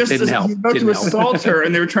lines. He just he's about to assault her,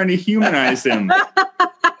 and they were trying to humanize him.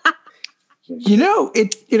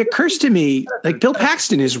 It occurs to me, like, Bill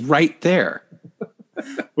Paxton is right there.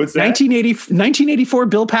 What's that? 1984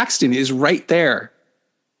 Bill Paxton is right there.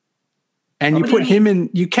 And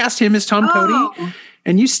you cast him as Tom Cody,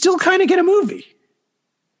 and you still kind of get a movie.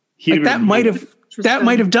 That might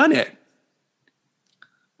have done it.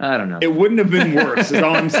 I don't know. It wouldn't have been worse, is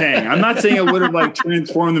all I'm saying. I'm not saying it would have like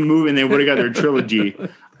transformed the movie and they would have got their trilogy.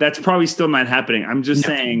 That's probably still not happening. I'm just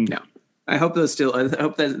saying. No. I hope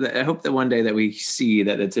that one day that we see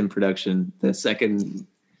that it's in production, the second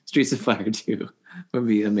Streets of Fire 2 would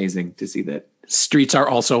be amazing to see that. Streets are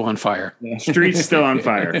also on fire. Yeah. Streets still on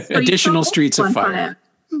fire. Additional Streets of Fire.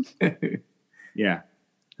 Yeah.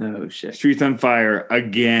 Oh shit. Streets on Fire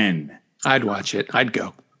again. I'd watch it. I'd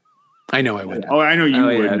go. I know I would. Oh, I know you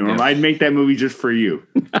would, Norm. Okay. I'd make that movie just for you.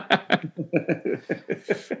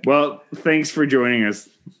 Well, thanks for joining us.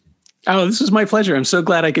 Oh, this was my pleasure. I'm so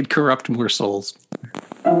glad I could corrupt more souls.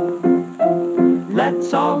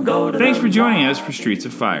 Let's all go to Thanks for joining us for Streets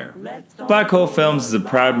of Fire. Black Hole Films is a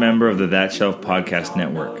proud member of the That Shelf Podcast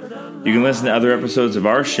Network. You can listen to other episodes of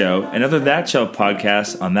our show and other That Shelf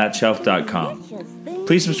podcasts on thatshelf.com.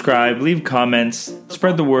 Please subscribe, leave comments,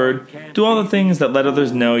 spread the word, do all the things that let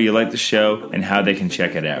others know you like the show and how they can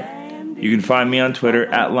check it out. You can find me on Twitter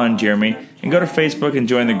 @LonJeremy and go to Facebook and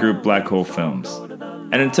join the group Black Hole Films.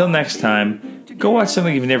 And until next time, go watch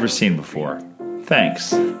something you've never seen before.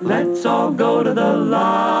 Thanks. Let's all go to the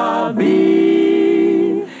lobby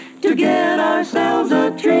to get ourselves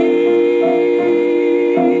a treat.